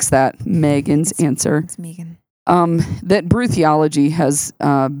can fix that. Megan's answer. It's Megan. That brew theology has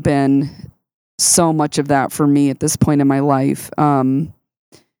been so much of that for me at this point in my life. I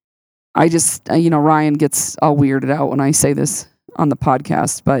just, Ryan gets all weirded out when I say this on the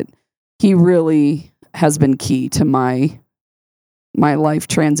podcast, but he really has been key to my life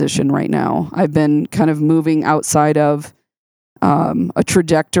transition right now. I've been kind of moving outside of a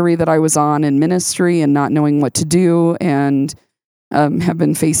trajectory that I was on in ministry and not knowing what to do, and have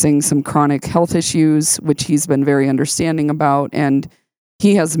been facing some chronic health issues, which he's been very understanding about. And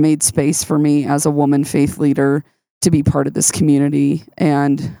he has made space for me as a woman faith leader to be part of this community.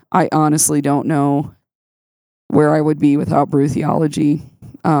 And I honestly don't know where I would be without brew theology.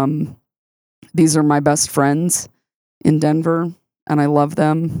 These are my best friends in Denver, and I love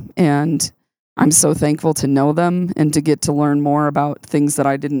them. And I'm so thankful to know them and to get to learn more about things that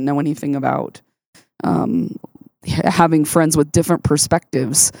I didn't know anything about. Having friends with different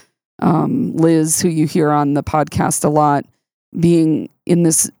perspectives. Liz, who you hear on the podcast a lot, being in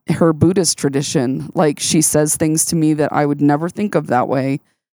her Buddhist tradition, like she says things to me that I would never think of that way,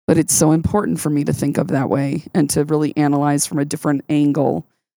 but it's so important for me to think of that way and to really analyze from a different angle.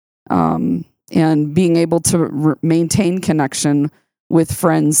 And being able to maintain connection with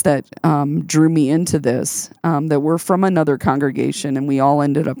friends that drew me into this, that were from another congregation, and we all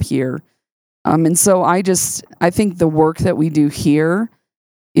ended up here. And so I think the work that we do here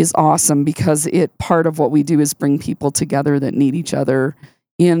is awesome, because part of what we do is bring people together that need each other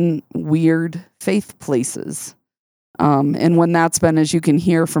in weird faith places. And when that's been, as you can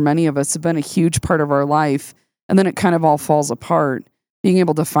hear from many of us, have been a huge part of our life, and then it kind of all falls apart, being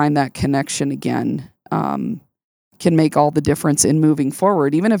able to find that connection again can make all the difference in moving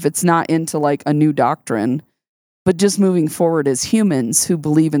forward, even if it's not into like a new doctrine, but just moving forward as humans who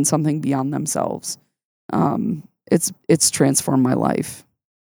believe in something beyond themselves. It's transformed my life.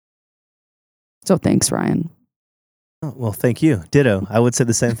 So thanks, Ryan. Oh, well, thank you. Ditto. I would say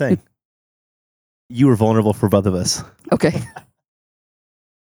the same thing. You were vulnerable for both of us. Okay.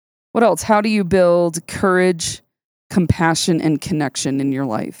 What else? How do you build courage, compassion, and connection in your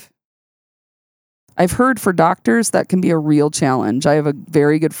life? I've heard for doctors that can be a real challenge. I have a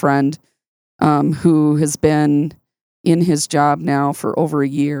very good friend who has been in his job now for over a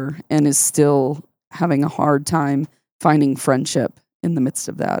year and is still having a hard time finding friendship in the midst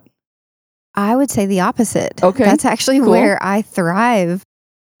of that. I would say the opposite. Okay. That's actually Cool. where I thrive.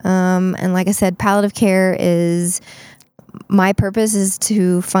 And like I said, palliative care is my purpose is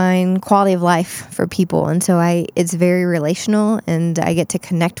to find quality of life for people. And so it's very relational, and I get to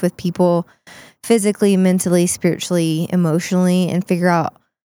connect with people physically, mentally, spiritually, emotionally, and figure out,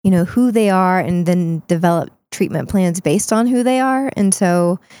 who they are, and then develop treatment plans based on who they are. And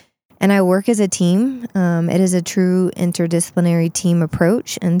I work as a team. It is a true interdisciplinary team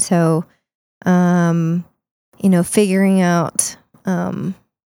approach. And so, figuring out,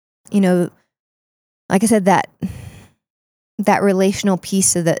 like I said, that relational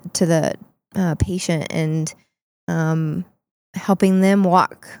piece to the patient, and helping them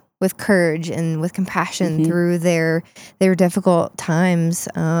walk with courage and with compassion through their difficult times.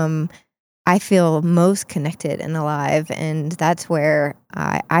 I feel most connected and alive, and that's where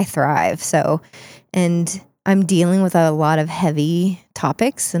I thrive. So, and I'm dealing with a lot of heavy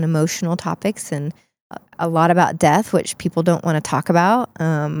topics and emotional topics, and a lot about death, which people don't want to talk about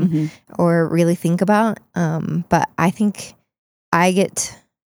or really think about. But I think I get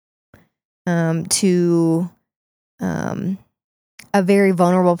to a very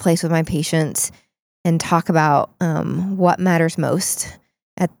vulnerable place with my patients and talk about what matters most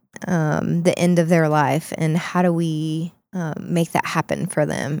at the end of their life, and how do we make that happen for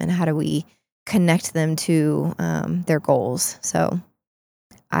them, and how do we connect them to their goals. So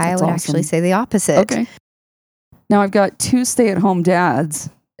I would actually say the opposite. Okay. Now I've got 2 stay-at-home dads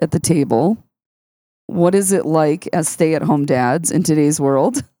at the table. What is it like as stay-at-home dads in today's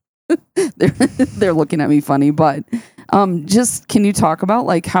world? They're looking at me funny, but just can you talk about,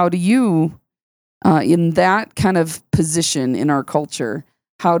 like, how do you, in that kind of position in our culture,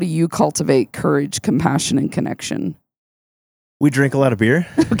 how do you cultivate courage, compassion, and connection? We drink a lot of beer.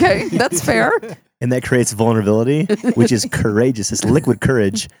 Okay, that's fair. And that creates vulnerability, which is courageous. It's liquid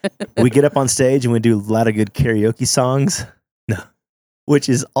courage. We get up on stage and we do a lot of good karaoke songs. No, which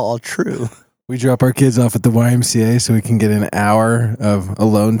is all true. We drop our kids off at the YMCA so we can get an hour of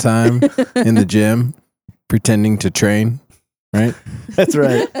alone time in the gym, pretending to train, right? That's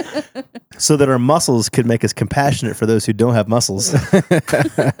right. So that our muscles could make us compassionate for those who don't have muscles.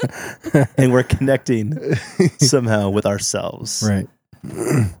 And we're connecting somehow with ourselves. Right.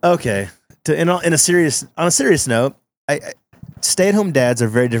 Okay. On a serious note, stay-at-home dads are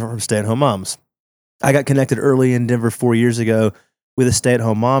very different from stay-at-home moms. I got connected early in Denver 4 years ago with a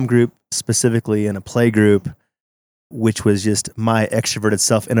stay-at-home mom group, specifically in a play group, which was just my extroverted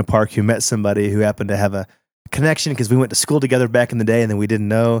self in a park who met somebody who happened to have a connection because we went to school together back in the day and then we didn't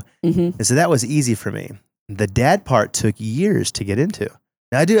know. And so that was easy for me. The dad part took years to get into.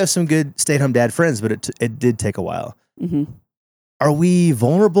 Now, I do have some good stay-at-home dad friends, but it did take a while. Are we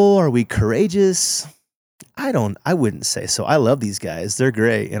vulnerable? Are we courageous? I wouldn't say so. I love these guys. They're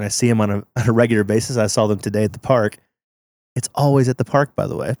great. And I see them on a regular basis. I saw them today at the park. It's always at the park, by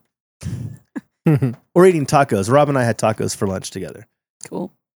the way. Or eating tacos. Rob and I had tacos for lunch together.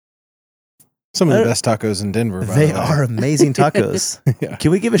 Cool. Some of the best tacos in Denver, by They the way. are amazing tacos. Yeah.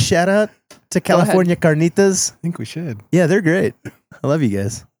 Can we give a shout out to California Carnitas? I think we should. Yeah, they're great. I love you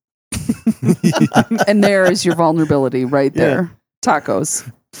guys. And there is your vulnerability right there.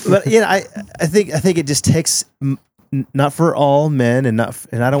 Tacos. But I think it just takes not for all men, and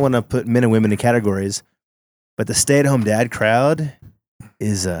I don't want to put men and women in categories, but the stay-at-home dad crowd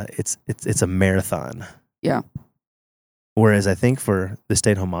is it's a marathon. Yeah. Whereas I think for the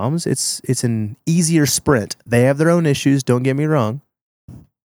stay-at-home moms, it's an easier sprint. They have their own issues, don't get me wrong,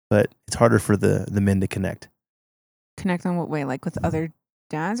 but it's harder for the men to connect. Connect on what way? Like with other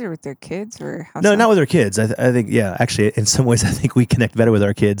dads or with their kids, or how? No, not with their kids. I think, yeah, actually, in some ways, I think we connect better with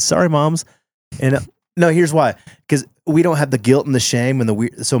our kids. Sorry, moms. And no, here's why. Because we don't have the guilt and the shame and the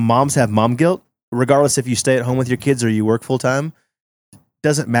weird. So moms have mom guilt, regardless if you stay at home with your kids or you work full time.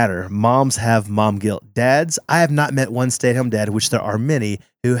 Doesn't matter. Moms have mom guilt. Dads, I have not met one stay-at-home dad, which there are many,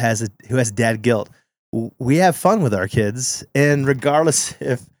 who has dad guilt. We have fun with our kids, and regardless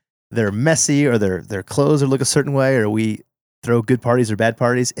if they're messy or their clothes look a certain way, or we throw good parties or bad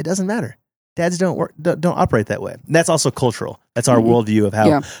parties, it doesn't matter. Dads don't operate that way. And that's also cultural. That's our worldview of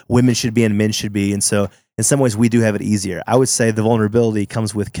how women should be and men should be. And so, in some ways, we do have it easier. I would say the vulnerability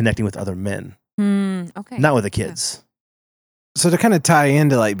comes with connecting with other men, Okay, not with the kids. So to kind of tie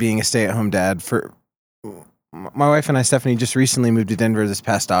into like being a stay-at-home dad, for my wife and I, Stephanie, just recently moved to Denver this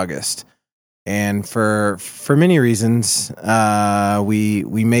past August. And for many reasons, we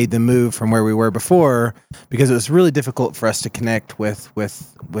made the move from where we were before because it was really difficult for us to connect with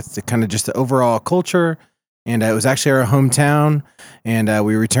the kind of just the overall culture. And it was actually our hometown, and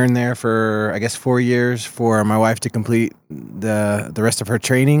we returned there for, I guess, 4 years for my wife to complete the rest of her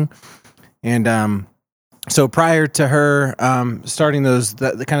training. And so prior to her starting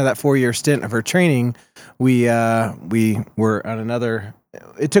the kind of that 4-year stint of her training, we were on another.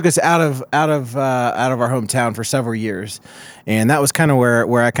 It took us out of our hometown for several years, and that was kind of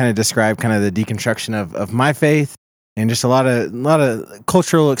where I kind of described kind of the deconstruction of my faith and just a lot of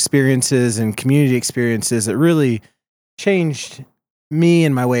cultural experiences and community experiences that really changed me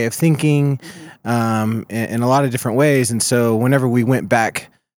and my way of thinking in a lot of different ways. And so whenever we went back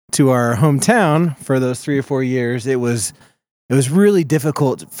to our hometown for those 3 or 4 years, it was really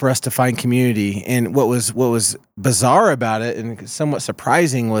difficult for us to find community. And what was bizarre about it and somewhat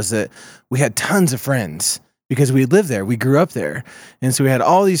surprising was that we had tons of friends because we lived there. We grew up there. And so we had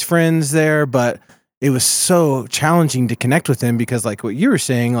all these friends there, but it was so challenging to connect with them because, like what you were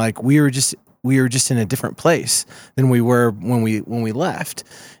saying, like we were just in a different place than we were when we left.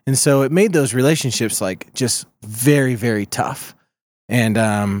 And so it made those relationships like just very, very tough. And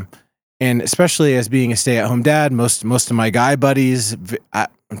especially as being a stay-at-home dad, most of my guy buddies,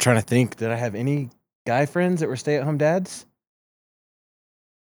 I'm trying to think, did I have any guy friends that were stay-at-home dads?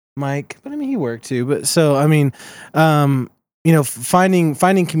 Mike, but I mean, he worked too. But so, I mean,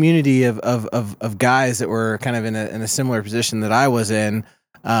 finding community of guys that were kind of in a similar position that I was in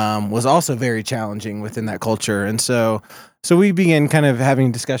was also very challenging within that culture. And so we began kind of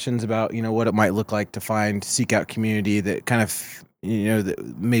having discussions about, what it might look like to seek out community that kind of, that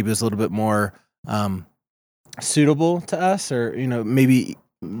maybe was a little bit more suitable to us, or maybe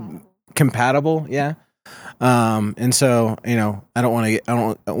compatible. Yeah. And so, I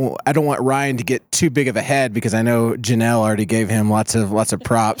don't want Ryan to get too big of a head because I know Janelle already gave him lots of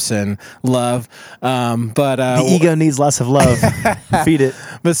props and love. But the ego needs lots of love. Feed it.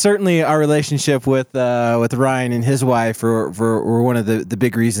 But certainly our relationship with Ryan and his wife were one of the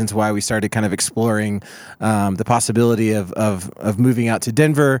big reasons why we started kind of exploring the possibility of moving out to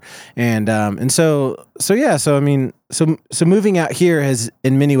Denver. And so I mean, so moving out here has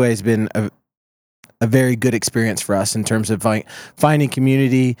in many ways been a very good experience for us in terms of finding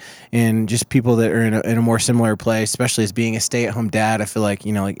community and just people that are in a more similar place, especially as being a stay-at-home dad. I feel like,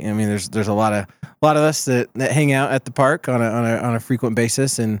 there's a lot of us that hang out at the park on a frequent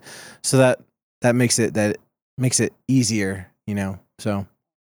basis. And so that makes it easier, so.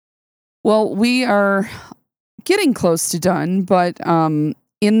 Well, we are getting close to done, but in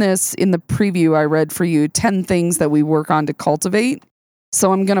the preview I read for you 10 things that we work on to cultivate.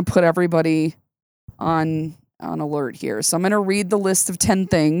 So I'm going to put everybody on alert here. So I'm going to read the list of 10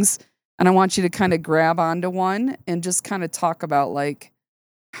 things, and I want you to kind of grab onto one and just kind of talk about like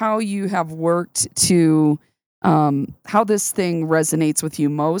how you have worked to how this thing resonates with you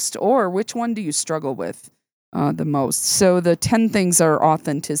most, or which one do you struggle with the most. So the 10 things are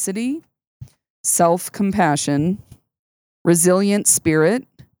authenticity, self-compassion, resilient spirit,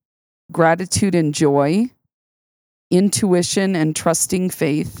 gratitude and joy, intuition and trusting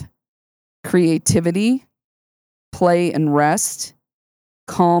faith, creativity, play and rest,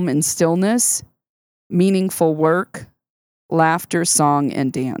 calm and stillness, meaningful work, laughter, song,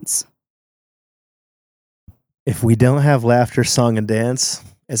 and dance. If we don't have laughter, song, and dance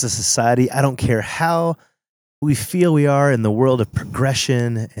as a society, I don't care how we feel we are in the world of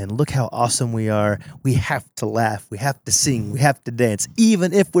progression and look how awesome we are. We have to laugh. We have to sing. We have to dance.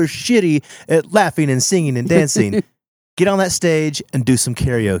 Even if we're shitty at laughing and singing and dancing, get on that stage and do some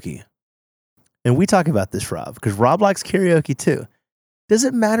karaoke. And we talk about this, Rob, because Rob likes karaoke too. Does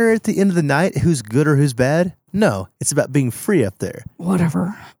it matter at the end of the night who's good or who's bad? No, it's about being free up there.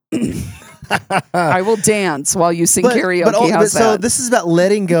 Whatever. I will dance while you sing karaoke. So this is about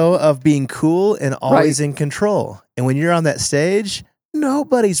letting go of being cool and always in control. And when you're on that stage,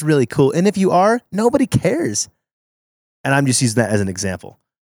 nobody's really cool. And if you are, nobody cares. And I'm just using that as an example.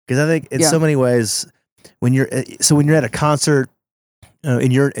 Because I think in so many ways, when you're at a concert,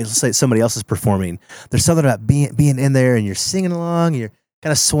 let's say somebody else is performing, there's something about being in there and you're singing along, you're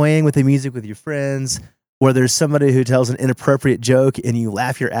kind of swaying with the music with your friends, or there's somebody who tells an inappropriate joke and you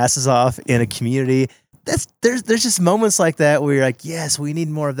laugh your asses off in a community. There's just moments like that where you're like, yes, we need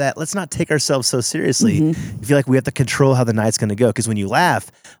more of that. Let's not take ourselves so seriously. Mm-hmm. I feel like we have to control how the night's going to go, because when you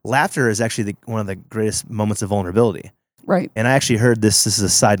laugh, laughter is actually one of the greatest moments of vulnerability. Right. And I actually heard this is a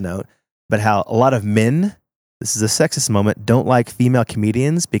side note, but how a lot of men, this is a sexist moment, don't like female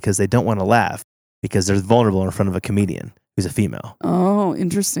comedians because they don't want to laugh. because they're vulnerable in front of a comedian who's a female. Oh,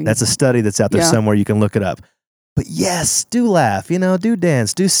 interesting. That's a study that's out there somewhere. You can look it up. But yes, do laugh, do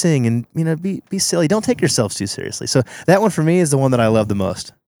dance, do sing, and, be silly. Don't take yourselves too seriously. So that one for me is the one that I love the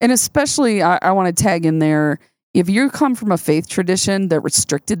most. And especially, I want to tag in there, if you come from a faith tradition that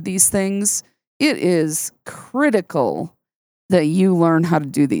restricted these things, it is critical that you learn how to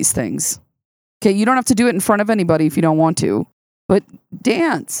do these things. Okay, you don't have to do it in front of anybody if you don't want to, but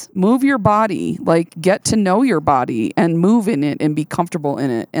dance, move your body, like get to know your body and move in it and be comfortable in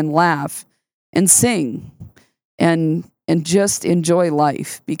it and laugh and sing and just enjoy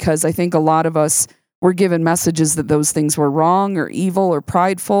life, because I think a lot of us were given messages that those things were wrong or evil or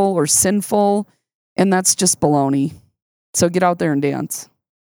prideful or sinful, and that's just baloney. So get out there and dance.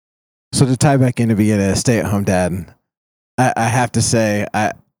 So to tie back into being a stay-at-home dad, I have to say,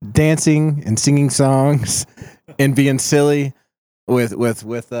 dancing and singing songs and being silly with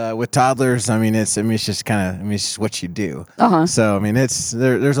toddlers. It's just it's just what you do. So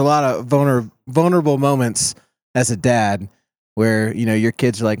there's a lot of vulnerable moments as a dad where your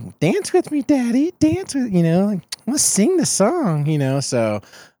kids are like, dance with me, daddy, dance with like, let's sing the song, So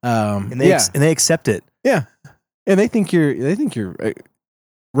and they accept it. Yeah, and they think you're.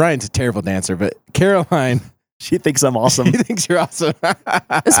 Ryan's a terrible dancer, but Caroline, she thinks I'm awesome. She thinks you're awesome.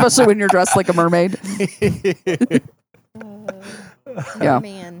 Especially when you're dressed like a mermaid. Yeah.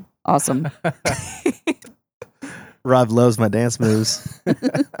 Man. Awesome. Rob loves my dance moves.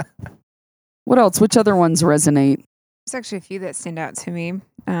 What else? Which other ones resonate? There's actually a few that stand out to me,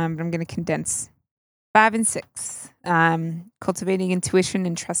 but I'm going to condense 5 and 6. Cultivating intuition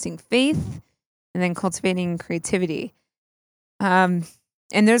and trusting faith, and then cultivating creativity.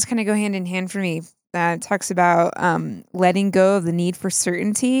 And those kind of go hand in hand for me. It talks about letting go of the need for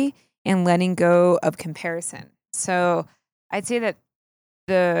certainty and letting go of comparison. So I'd say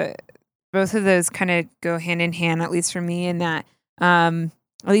that both of those kind of go hand in hand, at least for me, in that at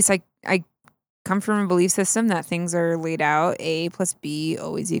least I come from a belief system that things are laid out. A plus B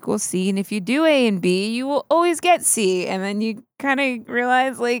always equals C. And if you do A and B, you will always get C. And then you kind of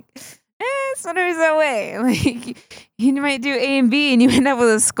realize, like, it's not always that way. Like, you might do A and B and you end up with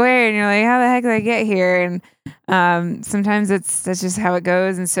a square and you're like, how the heck did I get here? And sometimes that's just how it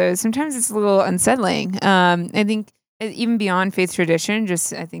goes. And so sometimes it's a little unsettling. I think even beyond faith tradition,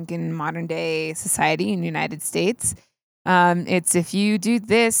 just I think in modern day society in the United States, it's if you do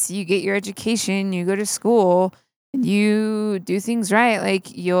this, you get your education, you go to school, and you do things right,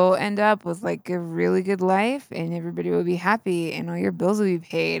 like you'll end up with like a really good life and everybody will be happy and all your bills will be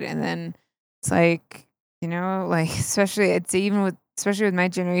paid. And then it's like, like especially with my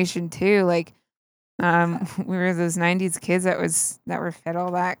generation too, like we were those 90s kids that were fed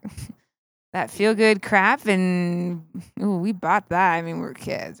all that feel good crap, and we bought that. We were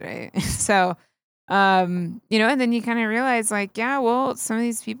kids, right? So and then you kind of realize, like, yeah, well, some of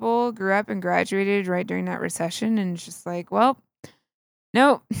these people grew up and graduated right during that recession, and it's just like, well,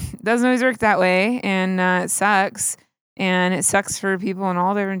 no, it doesn't always work that way, and it sucks, and it sucks for people in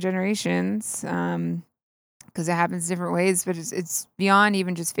all different generations, because it happens different ways, but it's beyond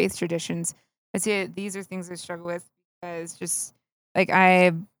even just faith traditions. I'd say these are things I struggle with because just like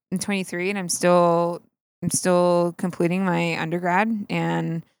I'm 23 and I'm still completing my undergrad,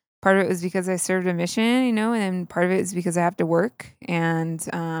 and part of it was because I served a mission, and then part of it is because I have to work, and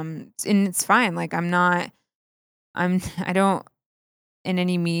it's fine. Like I don't in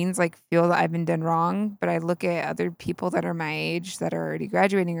any means like feel that I've been done wrong, but I look at other people that are my age that are already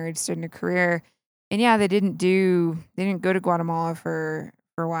graduating or already starting a career, and yeah, they didn't go to Guatemala for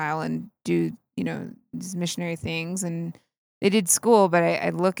a while and do these missionary things, and they did school, but I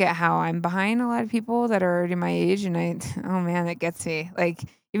look at how I'm behind a lot of people that are already my age, and oh man, that gets me. Like,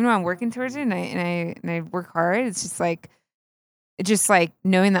 even though I'm working towards it and I work hard, it's just like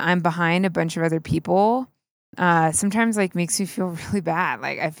knowing that I'm behind a bunch of other people, sometimes like makes me feel really bad.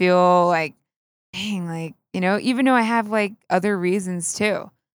 Like I feel like, dang, like, even though I have like other reasons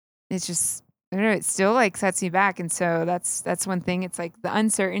too, it's just, I don't know, it still like sets me back. And so that's one thing. It's like the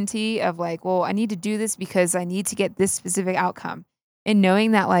uncertainty of like, well, I need to do this because I need to get this specific outcome. And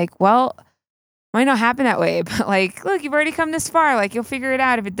knowing that like, well, might not happen that way, but like, look, you've already come this far. Like, you'll figure it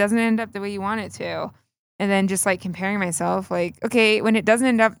out if it doesn't end up the way you want it to. And then just like comparing myself, like, okay, when it doesn't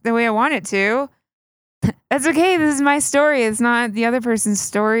end up the way I want it to, that's okay. This is my story. It's not the other person's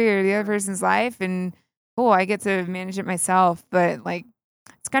story or the other person's life. And cool, I get to manage it myself. But like,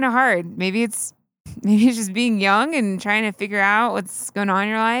 it's kind of hard. Maybe it's just being young and trying to figure out what's going on in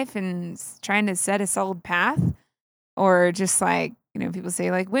your life and trying to set a solid path, or just like, people say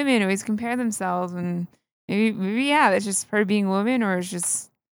like women always compare themselves, and maybe yeah, that's just part of being a woman, or it's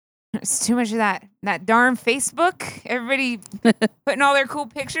just It's too much of that darn Facebook. Everybody putting all their cool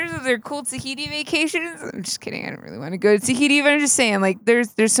pictures of their cool Tahiti vacations. I'm just kidding. I don't really want to go to Tahiti, but I'm just saying, like,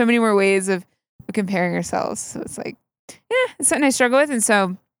 there's so many more ways of comparing ourselves. So it's like, yeah, it's something I struggle with, and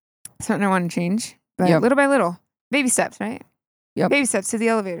so something I want to change. But little by little, baby steps, right? Yep. Baby steps to the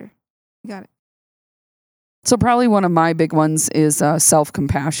elevator. You got it. So probably one of my big ones is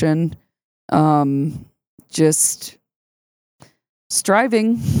self-compassion. Just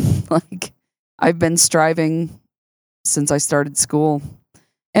striving. Like, I've been striving since I started school.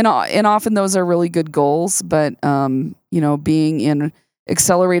 And often those are really good goals, but being in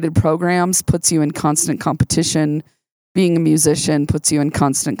accelerated programs puts you in constant competition. Being a musician puts you in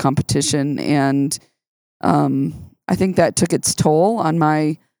constant competition, and I think that took its toll on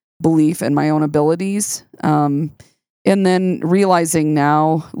my belief in my own abilities. And then realizing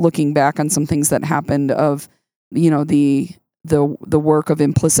now, looking back on some things that happened of, the work of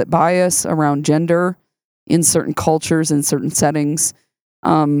implicit bias around gender in certain cultures and certain settings,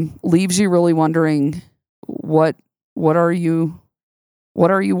 leaves you really wondering what are you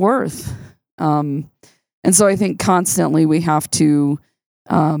worth? And so I think constantly we have to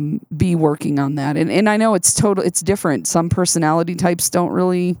be working on that. And I know it's different. Some personality types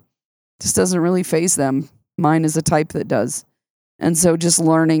just doesn't really faze them. Mine is a type that does. And so just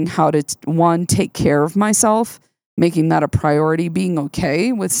learning how to, one, take care of myself, making that a priority, being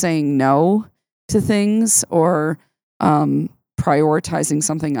okay with saying no to things, or prioritizing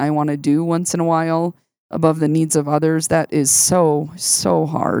something I want to do once in a while above the needs of others. That is so, so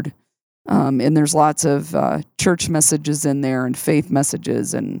hard. And there's lots of church messages in there and faith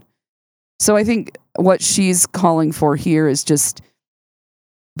messages. And so I think what she's calling for here is just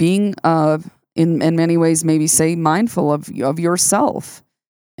being, in many ways, maybe say mindful of yourself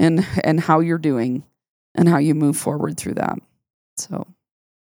and how you're doing and how you move forward through that. So.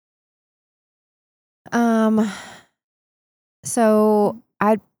 So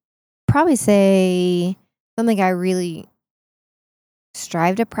I'd probably say something I really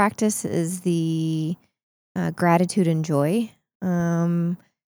strive to practice is the gratitude and joy, and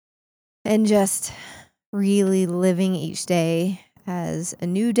just really living each day as a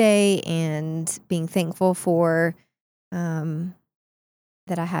new day, and being thankful for that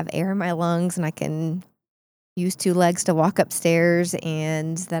I have air in my lungs and I can use 2 legs to walk upstairs,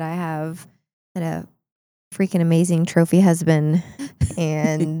 and that I have a freaking amazing trophy husband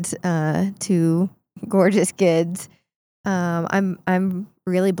and 2 gorgeous kids. I'm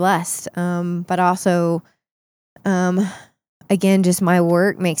really blessed. But also, again, just my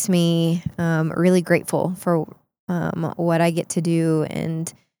work makes me really grateful for what I get to do.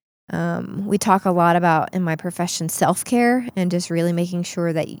 And we talk a lot about in my profession self-care, and just really making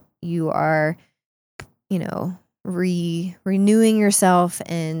sure that you are, renewing yourself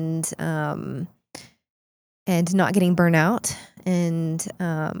and not getting burnt out. And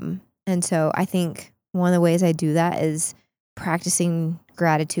so I think one of the ways I do that is practicing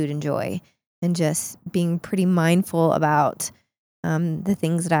gratitude and joy, and just being pretty mindful about the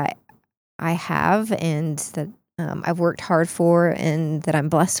things that I have, and that I've worked hard for, and that I'm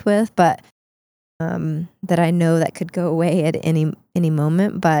blessed with, but that I know that could go away at any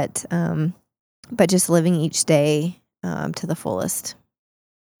moment. But just living each day to the fullest,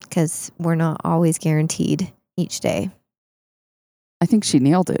 because we're not always guaranteed each day. I think she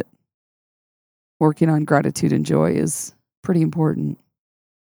nailed it. Working on gratitude and joy is pretty important.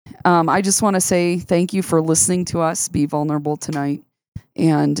 I just want to say thank you for listening to us be vulnerable tonight.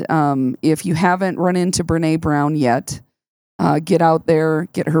 And if you haven't run into Brene Brown yet, get out there,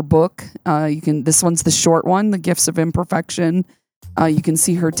 get her book. This one's the short one, The Gifts of Imperfection. You can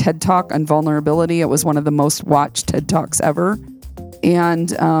see her TED Talk on vulnerability. It was one of the most watched TED Talks ever.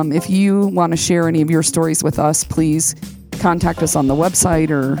 And if you want to share any of your stories with us, please contact us on the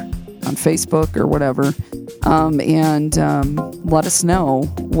website or on Facebook or whatever, and let us know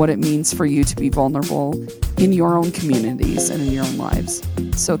what it means for you to be vulnerable in your own communities and in your own lives.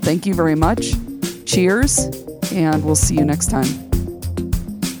 So thank you very much. Cheers, and we'll see you next time.